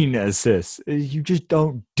unseen assist. You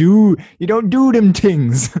don't do them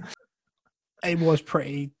things. It was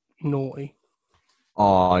pretty naughty.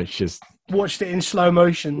 Oh, it's just Watched it in slow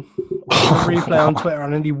motion. A replay on Twitter,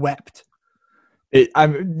 and then he wept.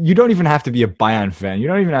 you don't even have to be a Bayern fan. You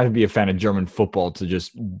don't even have to be a fan of German football to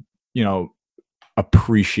just,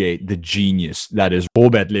 appreciate the genius that is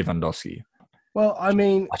Robert Lewandowski. Well, I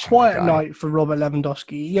mean, Watching quiet the guy. night for Robert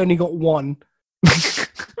Lewandowski. He only got 1.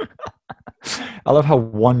 I love how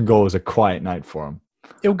one goal is a quiet night for him.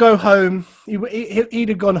 He'll go home. He'd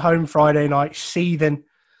have gone home Friday night, seething.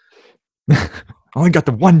 I only got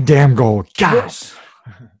the one damn goal. God.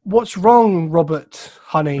 What's wrong, Robert,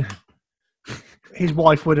 honey? His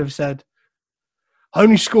wife would have said. I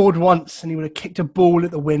only scored once, and he would have kicked a ball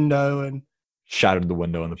at the window and Shattered the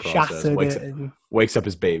window in the process. shattered it. Wakes up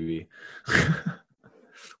his baby.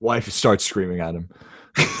 Wife starts screaming at him.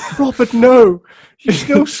 Robert, no! You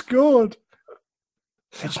still scored.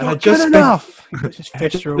 It's And I not just good enough. He puts his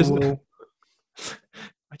fist through a wall.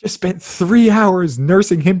 I just spent 3 hours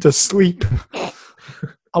nursing him to sleep.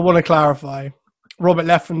 I want to clarify. Robert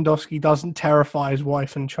Lewandowski doesn't terrify his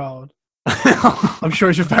wife and child. I'm sure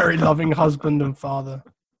he's a very loving husband and father.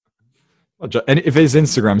 And if his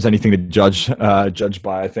Instagram is anything to judge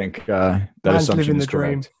by, I think that Man's assumption living is the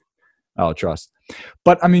dream. correct. I'll trust.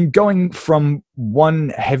 But I mean, going from one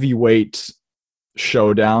heavyweight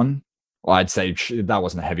showdown, well, I'd say that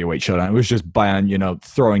wasn't a heavyweight showdown. It was just Bayern,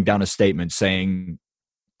 throwing down a statement saying,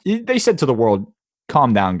 they said to the world,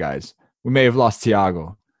 calm down, guys. We may have lost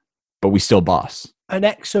Thiago, but we still boss. An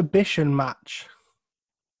exhibition match.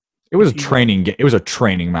 It was a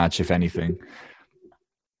training match, if anything.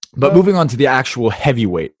 But Well, moving on to the actual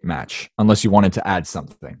heavyweight match, unless you wanted to add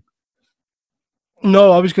something.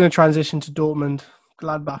 No, I was going to transition to Dortmund.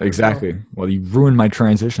 Gladbach. as well. Exactly. Well, you ruined my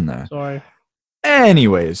transition there. Sorry.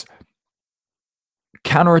 Anyways,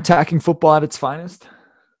 counter-attacking football at its finest.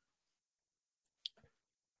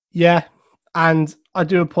 Yeah, and I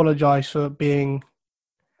do apologise for being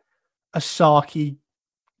a sarky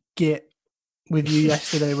git with you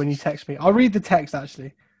yesterday when you text me. I'll read the text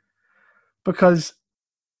actually, because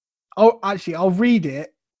I'll read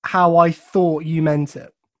it how I thought you meant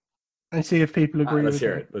it, and see if people agree. Let's with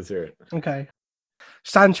hear me. it. Let's hear it. Okay.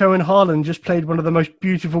 Sancho and Haaland just played one of the most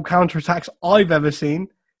beautiful counterattacks I've ever seen,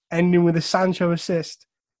 ending with a Sancho assist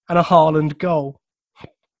and a Haaland goal.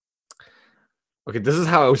 Okay, this is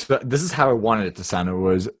how I wanted it to sound. It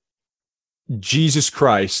was, Jesus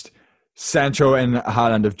Christ, Sancho and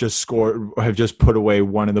Haaland have just put away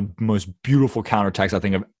one of the most beautiful counterattacks I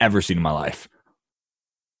think I've ever seen in my life.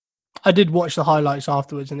 I did watch the highlights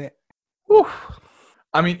afterwards, and whew.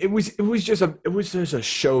 I mean, it was just a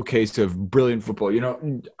showcase of brilliant football.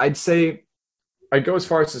 I'd go as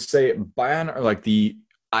far as to say Bayern are like the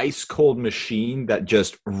ice cold machine that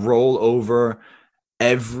just roll over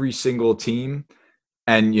every single team,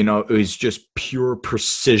 and it was just pure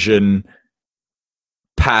precision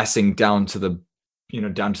passing down to the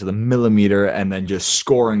millimeter, and then just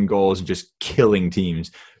scoring goals and just killing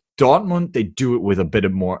teams. Dortmund, they do it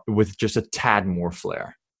with just a tad more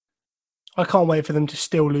flair. I can't wait for them to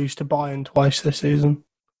still lose to Bayern twice this season.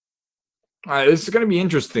 It's going to be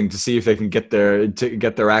interesting to see if they can get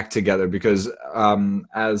their act together, because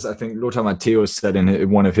as I think Lothar Matthäus said in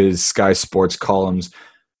one of his Sky Sports columns,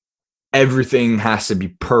 everything has to be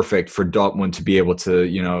perfect for Dortmund to be able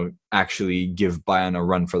to, actually give Bayern a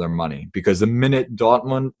run for their money. Because the minute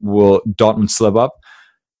Dortmund slip up,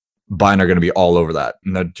 Bayern are going to be all over that,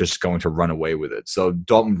 and they're just going to run away with it. So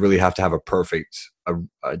Dortmund really have to have a perfect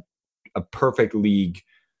league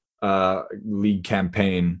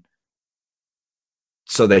campaign,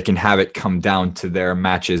 so they can have it come down to their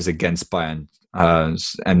matches against Bayern,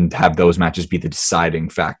 and have those matches be the deciding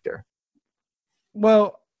factor.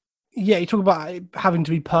 Well, yeah, you talk about it having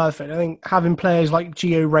to be perfect. I think having players like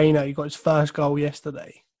Gio Reyna, who got his first goal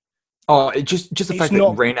yesterday. Oh, just the fact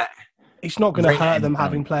that Reyna... It's not going to hurt them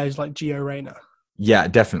having players like Gio Reyna. Yeah,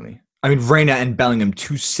 definitely. I mean, Reyna and Bellingham,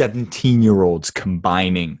 two 17-year-olds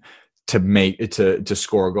combining to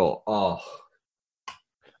score a goal.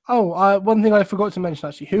 One thing I forgot to mention,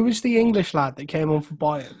 actually. Who was the English lad that came on for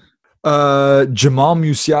Bayern? Jamal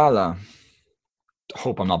Musiala.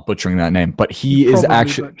 Hope I'm not butchering that name, but he is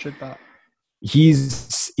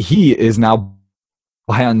now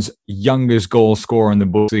Bayern's youngest goal scorer in the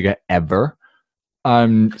Bundesliga ever.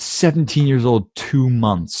 17 years old, 2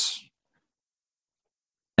 months,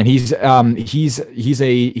 and he's in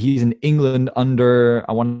England under,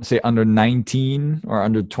 I want to say, under 19 or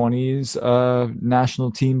under 20s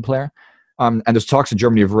national team player. And there's talks in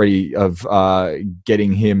Germany of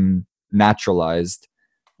getting him naturalized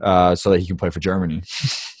so that he can play for Germany.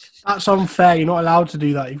 That's unfair. You're not allowed to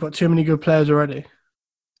do that. You've got too many good players already.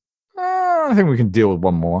 I think we can deal with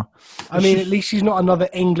one more. I mean, at least he's not another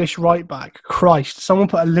English right back. Christ, someone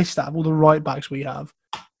put a list out of all the right backs we have.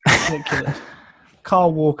 Ridiculous.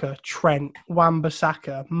 Carl Walker, Trent,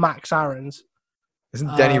 Wan-Bissaka, Max Aarons.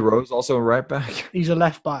 Isn't Danny Rose also a right back? He's a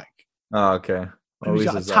left back. Oh, okay. He's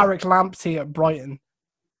got Tarek Lamptey at Brighton.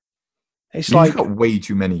 You've got way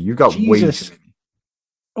too many. You've got way too many.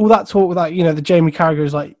 All that talk with that, the Jamie Carragher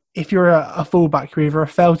is like, if you're a fullback, you're either a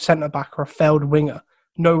failed centre-back or a failed winger.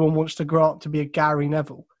 No one wants to grow up to be a Gary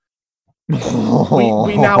Neville.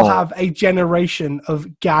 We now have a generation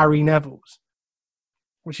of Gary Nevilles,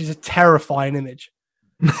 which is a terrifying image.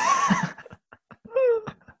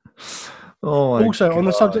 Also, on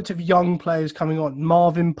the subject of young players coming on,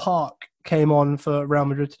 Marvin Park came on for Real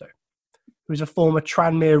Madrid today, who's a former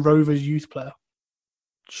Tranmere Rovers youth player.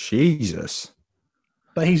 Jesus.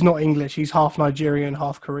 But he's not English. He's half Nigerian,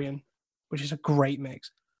 half Korean, which is a great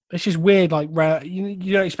mix. It's just weird, like,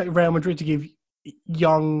 you don't expect Real Madrid to give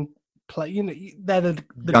young play. They're the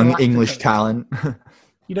young English talent.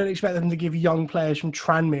 You don't expect them to give young players from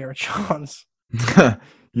Tranmere a chance.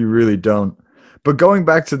 You really don't. But going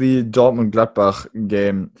back to the Dortmund-Gladbach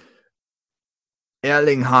game,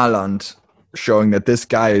 Erling Haaland showing that this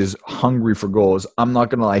guy is hungry for goals. I'm not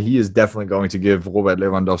going to lie, he is definitely going to give Robert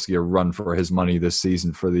Lewandowski a run for his money this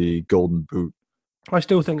season for the Golden Boot. I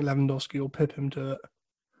still think Lewandowski will pip him to it.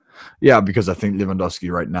 Yeah, because I think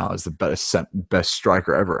Lewandowski right now is the best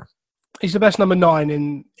striker ever. He's the best number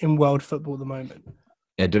 9 in world football at the moment.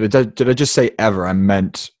 Yeah, did I just say ever? I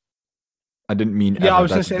didn't mean ever. Yeah, I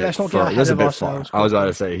was going to say, let's not get ahead of ourselves. I was about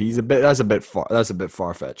to say, that's a bit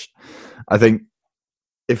far-fetched. I think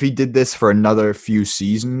if he did this for another few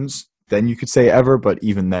seasons, then you could say ever, but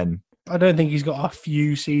even then... I don't think he's got a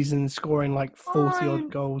few seasons scoring like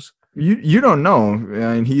 40-odd goals. You don't know.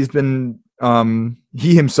 I mean, he's been...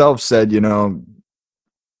 he himself said,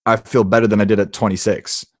 I feel better than I did at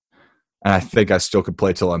 26. And I think I still could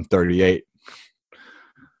play till I'm 38.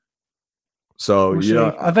 So,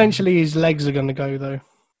 eventually his legs are going to go, though.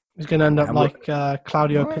 He's going to end up like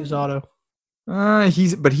Claudio Pizarro.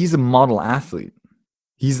 He's a model athlete.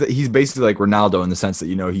 He's basically like Ronaldo in the sense that,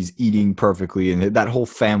 he's eating perfectly, and that whole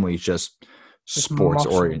family is just sports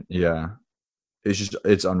oriented. Yeah.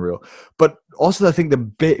 It's unreal. But also I think the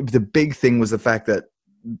big thing was the fact that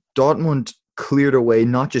Dortmund cleared away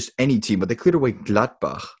not just any team, but they cleared away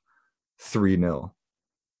Gladbach 3-0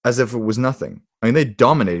 as if it was nothing. I mean, they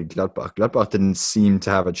dominated Gladbach. Gladbach didn't seem to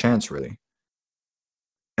have a chance, really.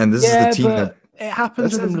 And this is the team that... It happened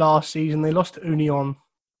to them last season. They lost to Union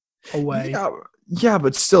away. Yeah,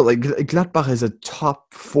 but still, like, Gladbach is a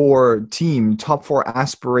top 4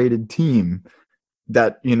 aspirated team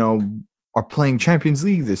that, are playing Champions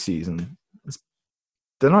League this season.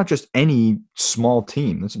 They're not just any small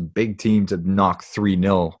team. It's a big team to knock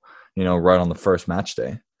 3-0, right on the first match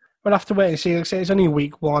day. We'll have to wait and see. Like I say, it's only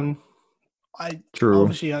week 1. True.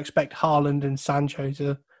 Obviously, I expect Haaland and Sancho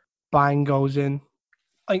to bang goals in.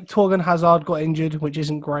 I think Torgan Hazard got injured, which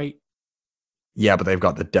isn't great. Yeah, but they've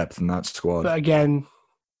got the depth in that squad. But again,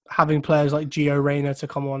 having players like Gio Reyna to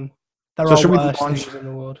come on, there are worse things in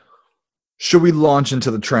the world. Should we launch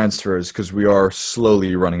into the transfers? Because we are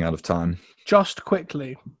slowly running out of time. Just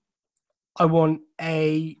quickly, I want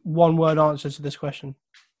a one-word answer to this question.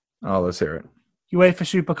 Oh, let's hear it. UEFA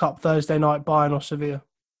Super Cup Thursday night, Bayern or Sevilla?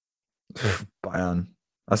 Bayern.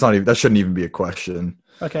 That shouldn't even be a question.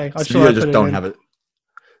 Okay, Sevilla just don't have it.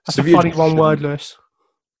 That's Sevilla a funny one-word, Lewis.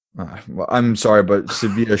 Well, I'm sorry, but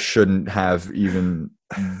Sevilla shouldn't have even,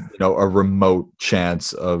 a remote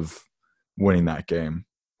chance of winning that game.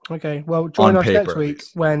 Okay, well, join us next week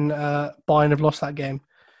when Bayern have lost that game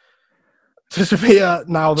to Sevilla.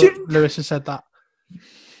 Now that Lewis has said that,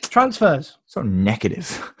 transfers. So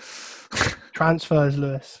negative. Transfers,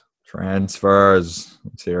 Lewis. Transfers.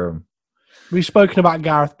 Let's hear them. We've spoken about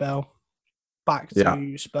Gareth Bale. Back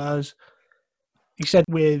to Spurs. He said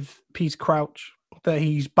with Peter Crouch that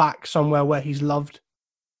he's back somewhere where he's loved.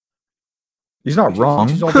 He's not wrong.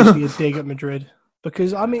 Which is obviously a dig at Madrid.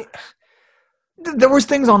 Because, I mean... There was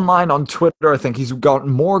things online on Twitter, I think he's got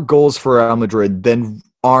more goals for Real Madrid than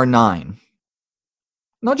R9.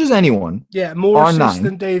 Not just anyone. Yeah, more R9. assists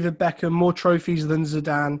than David Beckham, more trophies than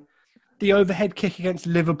Zidane. The overhead kick against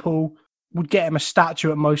Liverpool would get him a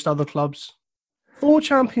statue at most other clubs. 4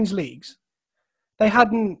 Champions Leagues. They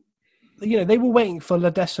hadn't... they were waiting for La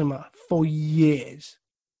Decima for years.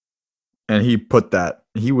 And he put that.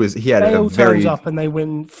 He had Bale a very... turns up and they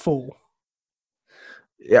win 4.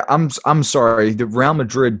 Yeah, I'm sorry. The Real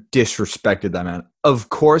Madrid disrespected that man. Of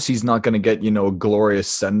course, he's not going to get, a glorious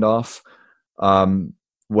send-off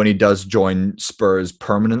when he does join Spurs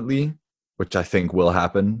permanently, which I think will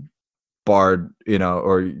happen, barred,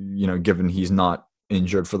 given he's not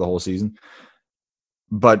injured for the whole season.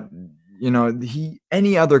 But,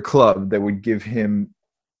 any other club that would give him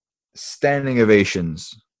standing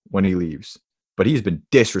ovations when he leaves, but he's been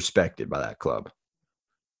disrespected by that club.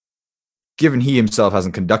 Given he himself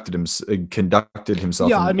hasn't conducted himself.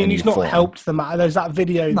 Yeah, I mean, he's not helped them. There's that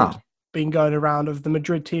video No. that's been going around of the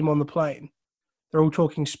Madrid team on the plane. They're all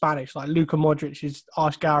talking Spanish. Like Luka Modric has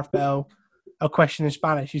asked Gareth Bale a question in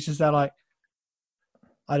Spanish. He says they're like,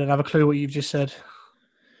 I don't have a clue what you've just said.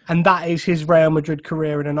 And that is his Real Madrid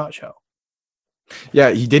career in a nutshell. Yeah,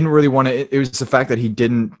 he didn't really want to. It was the fact that he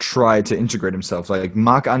didn't try to integrate himself. Like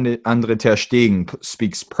Marc-Andre Ter Stegen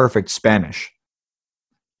speaks perfect Spanish.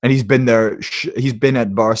 And he's been there. He's been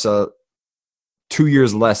at Barca 2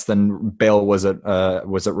 years less than Bale was at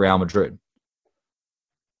Real Madrid.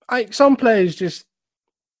 Some players just,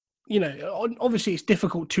 obviously it's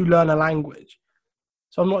difficult to learn a language.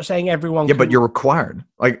 So I'm not saying everyone. Yeah, but you're required.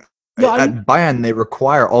 Like at Bayern, they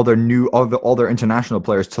require all their international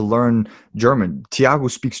players to learn German. Thiago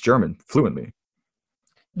speaks German fluently.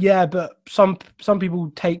 Yeah, but some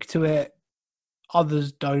people take to it,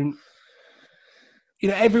 others don't.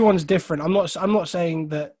 Everyone's different. I'm not saying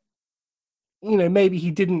that, maybe he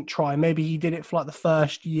didn't try. Maybe he did it for like the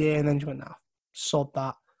first year and then just went, nah, sod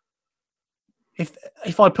that.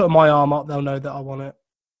 If I put my arm up, they'll know that I want it.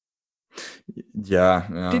 Yeah.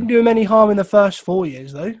 Didn't do him any harm in the first 4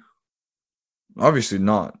 years, though. Obviously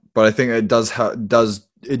not. But I think it does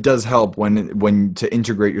help when to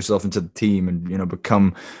integrate yourself into the team and,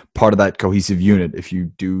 become part of that cohesive unit if you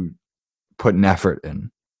do put an effort in.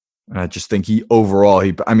 And I just think there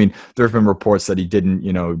have been reports that he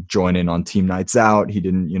didn't, join in on team nights out. He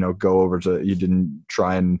didn't, he didn't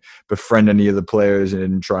try and befriend any of the players and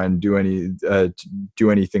didn't try and do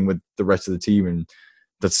anything with the rest of the team. And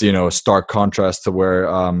that's, a stark contrast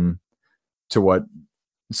to to what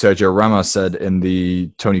Sergio Ramos said in the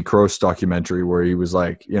Toni Kroos documentary, where he was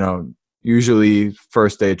like, usually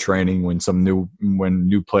first day of training when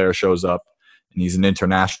new player shows up, and he's an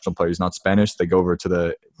international player, he's not Spanish, they go over to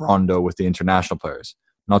the rondo with the international players,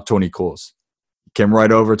 not Toni Kroos. He came right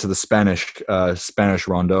over to the Spanish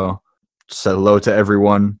rondo, said hello to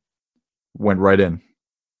everyone, went right in.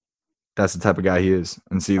 That's the type of guy he is.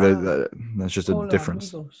 And see, that's just a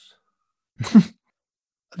difference.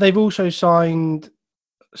 They've also signed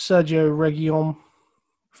Sergio Reguilon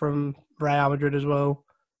from Real Madrid as well.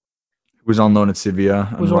 He was on loan at Sevilla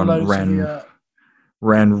and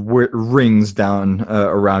ran rings down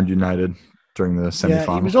around United during the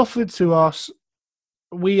semi-final. Yeah, he was offered to us.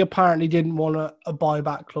 We apparently didn't want a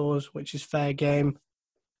buyback clause, which is fair game.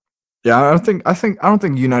 Yeah, I don't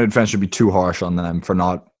think United fans should be too harsh on them for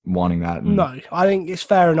not wanting that. No, I think it's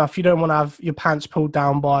fair enough. You don't want to have your pants pulled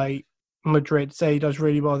down by Madrid. Say he does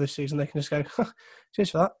really well this season, they can just go, cheers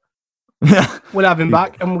for that. Yeah, we'll have him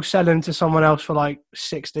back and we'll sell him to someone else for like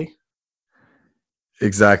 60.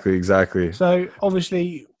 Exactly. So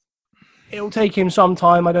obviously, it'll take him some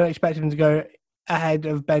time. I don't expect him to go ahead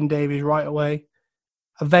of Ben Davies right away.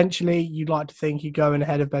 Eventually, you'd like to think he'd go in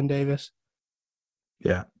ahead of Ben Davies.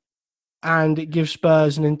 Yeah. And it gives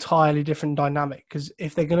Spurs an entirely different dynamic, because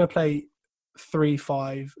if they're going to play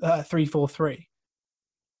 3-4-3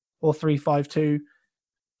 or 3-5-2,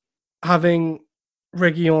 having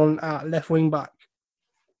Reguilon at left wing back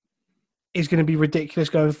is going to be ridiculous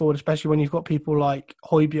going forward, especially when you've got people like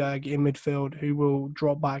Højbjerg in midfield who will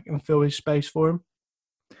drop back and fill his space for him.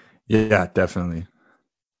 Yeah, definitely.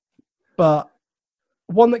 But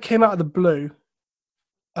one that came out of the blue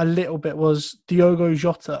a little bit was Diogo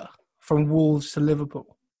Jota from Wolves to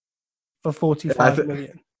Liverpool for 45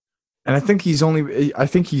 million. And I think he's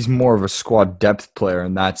more of a squad depth player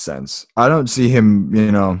in that sense. I don't see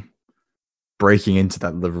him, breaking into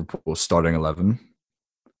that Liverpool starting 11.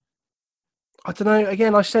 I don't know.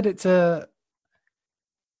 Again, I said it to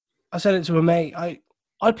a mate.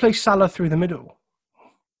 I'd play Salah through the middle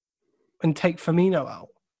and take Firmino out.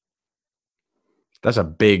 That's a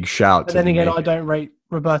big shout. But then again, I don't rate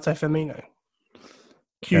Roberto Firmino.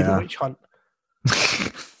 Cue the witch hunt.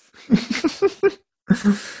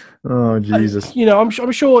 Oh Jesus!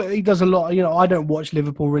 I'm sure he does a lot. I don't watch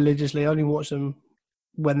Liverpool religiously. I only watch them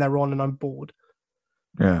when they're on and I'm bored.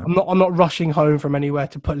 Yeah, I'm not rushing home from anywhere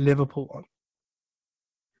to put Liverpool on.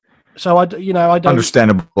 So I don't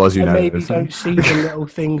understandable as you know. Maybe don't see the little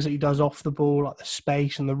things that he does off the ball, like the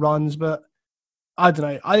space and the runs. But I don't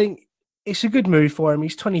know. I think it's a good move for him.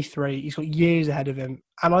 He's 23. He's got years ahead of him,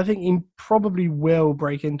 and I think he probably will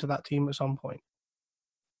break into that team at some point.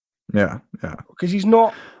 Yeah. Because he's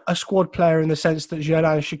not a squad player in the sense that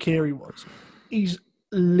Xherdan Shaqiri was. He's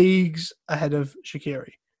leagues ahead of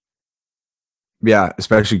Shaqiri. Yeah,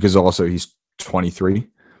 especially because also he's 23.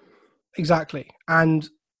 Exactly. And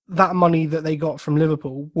that money that they got from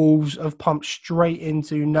Liverpool, Wolves have pumped straight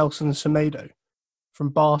into Nelson Semedo from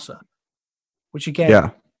Barca, which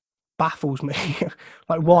again baffles me.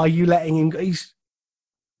 Like, why are you letting him go?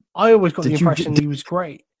 I always got the impression he was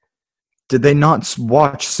great. Did they not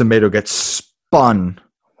watch Semedo get spun?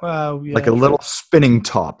 Well, yeah. Like a little spinning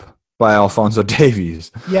top by Alphonso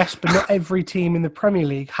Davies. Yes, but not every team in the Premier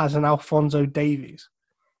League has an Alphonso Davies.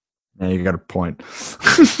 Yeah, you got a point.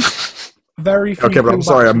 Very few but I'm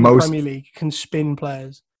sorry, in the Premier League can spin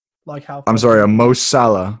players like Alphonso. I'm sorry, Mo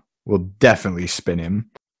Salah will definitely spin him.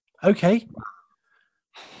 Okay.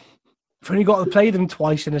 I've only got to play them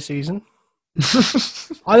twice in a season.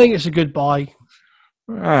 I think it's a good buy.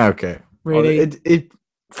 Okay. Really?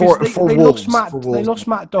 Well, for Wolves. They lost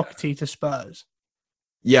Matt Doherty to Spurs.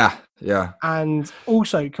 Yeah. And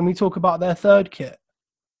also, can we talk about their third kit?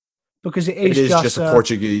 Because it is just a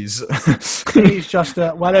Portuguese. It is just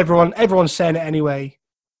a... Well, everyone's saying it anyway.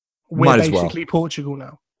 We're basically Portugal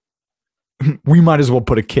now. We might as well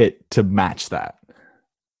put a kit to match that.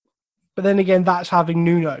 But then again, that's having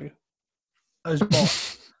Nuno as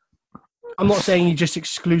boss. I'm not saying he just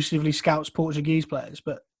exclusively scouts Portuguese players,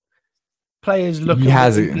 but players look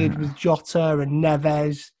at what he did with Jota and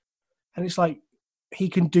Neves, and it's like, he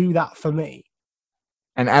can do that for me.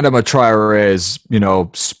 And Adama Traore is,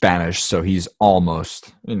 Spanish, so he's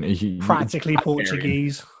almost practically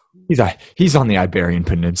Portuguese. He's on the Iberian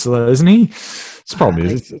Peninsula, isn't he? It's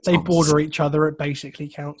probably they border each other. It basically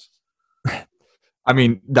counts. I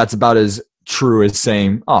mean, that's about as true as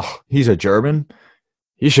saying, "Oh, he's a German.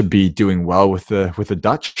 He should be doing well with the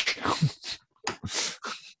Dutch,"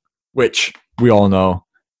 which we all know,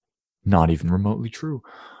 not even remotely true.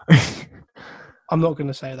 I'm not going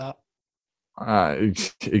to say that.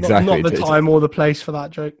 Exactly. Not the time or the place for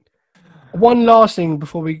that joke. One last thing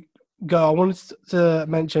before we go, I wanted to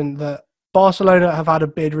mention that Barcelona have had a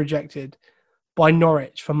bid rejected by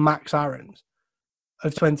Norwich for Max Aarons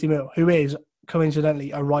of 20 mil, who is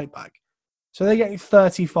coincidentally a right back. So they're getting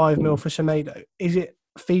 35 mil for Semedo. Is it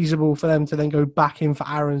feasible for them to then go back in for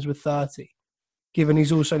Aarons with 30, given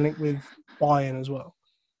he's also linked with Bayern as well?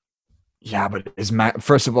 Yeah, but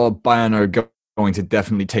first of all, Bayern are going to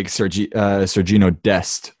definitely take Sergino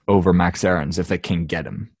Dest over Max Aarons if they can get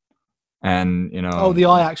him. And, the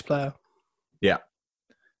Ajax player. Yeah.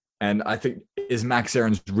 And I think, is Max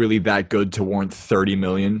Aarons really that good to warrant 30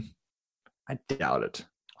 million? I doubt it.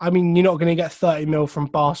 I mean, you're not going to get 30 mil from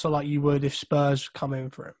Barca like you would if Spurs come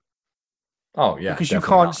in for him. Oh, yeah. Because you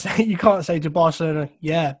can't say to Barcelona,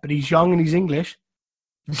 yeah, but he's young and he's English.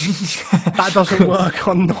 That doesn't work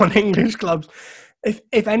on non-English clubs.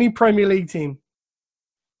 If any Premier League team,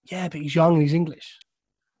 yeah, but he's young and he's English.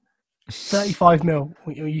 35 mil,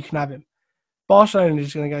 you can have him. Barcelona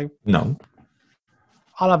is going to go, no.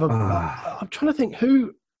 I'll have I'm trying to think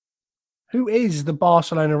who is the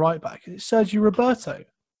Barcelona right back? Is it Sergio Roberto?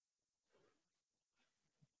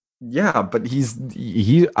 Yeah, but he's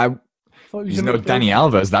no Dani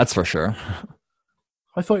Alves, that's for sure.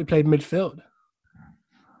 I thought he played midfield.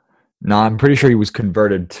 No, I'm pretty sure he was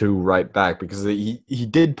converted to right back because he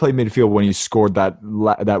did play midfield when he scored that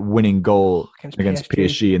winning goal against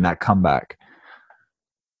PSG in that comeback.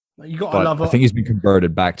 You got to But love I think he's been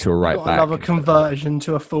converted back to a right back. You got to love a conversion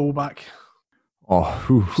to a fullback. Oh,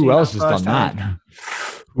 who else has done that?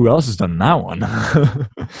 Who else has done that one?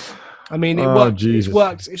 I mean, it's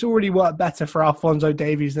worked. It's already worked better for Alphonso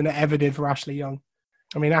Davies than it ever did for Ashley Young.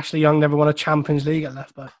 I mean, Ashley Young never won a Champions League at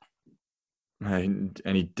left back. And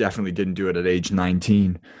he definitely didn't do it at age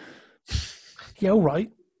 19. Yeah, all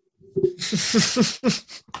right.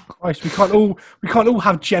 Christ, we can't all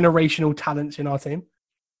have generational talents in our team.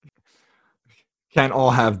 Can't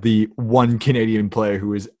all have the one Canadian player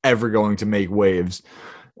who is ever going to make waves.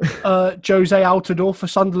 Jose Altidore for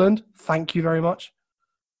Sunderland. Thank you very much.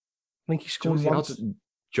 I think he scored once.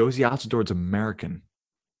 Jose Altidore is American.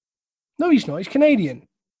 No, he's not. He's Canadian.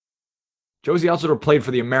 Jose Altidore played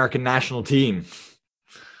for the American national team.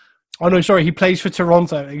 Oh, no, sorry. He plays for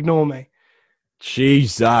Toronto. Ignore me.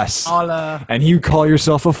 Jesus. And you call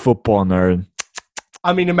yourself a football nerd.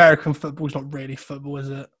 I mean, American football's not really football, is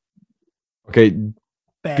it? Okay,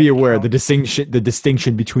 be aware the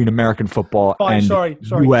distinction between American football and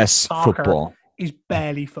US football is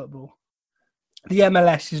barely football. The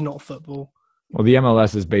MLS is not football. Well, the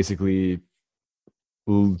MLS is basically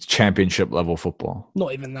championship level football.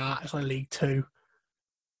 Not even that. It's like League Two.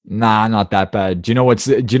 Nah, not that bad. Do you know what's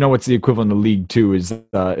the equivalent of League Two is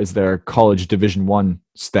their college Division 1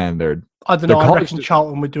 standard? I don't know. I reckon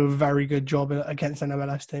Charlton would do a very good job against an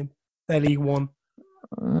MLS team. They're League One.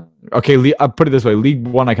 Okay, I'll put it this way: League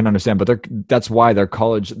One I can understand, but that's why their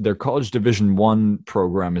college Division 1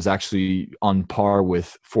 program is actually on par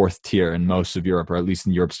with fourth tier in most of Europe, or at least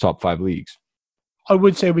in Europe's top 5 leagues. I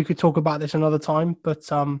would say we could talk about this another time,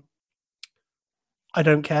 but I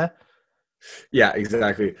don't care. Yeah,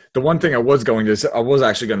 exactly. The one thing I was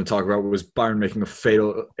actually going to talk about was Bayern making a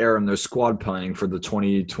fatal error in their squad planning for the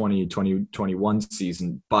 2020-2021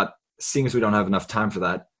 season. But seeing as we don't have enough time for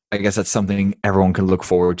that, I guess that's something everyone can look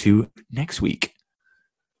forward to next week.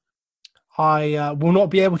 I will not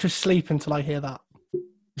be able to sleep until I hear that.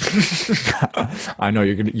 I know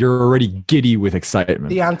you're already giddy with excitement.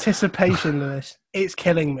 The anticipation, Lewis, it's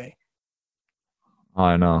killing me.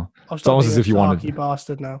 I know. It's almost as if you wanted. You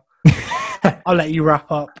bastard now. I'll let you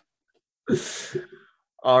wrap up.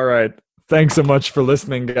 All right. Thanks so much for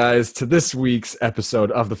listening, guys, to this week's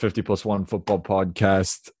episode of the 50+1 Football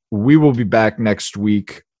Podcast. We will be back next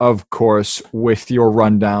week, of course, with your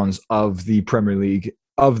rundowns of the Premier League,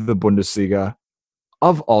 of the Bundesliga,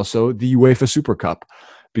 of also the UEFA Super Cup,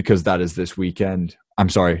 because that is this weekend,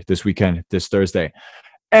 this Thursday.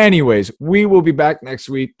 Anyways, we will be back next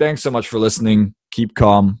week. Thanks so much for listening. Keep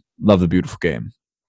calm. Love the beautiful game.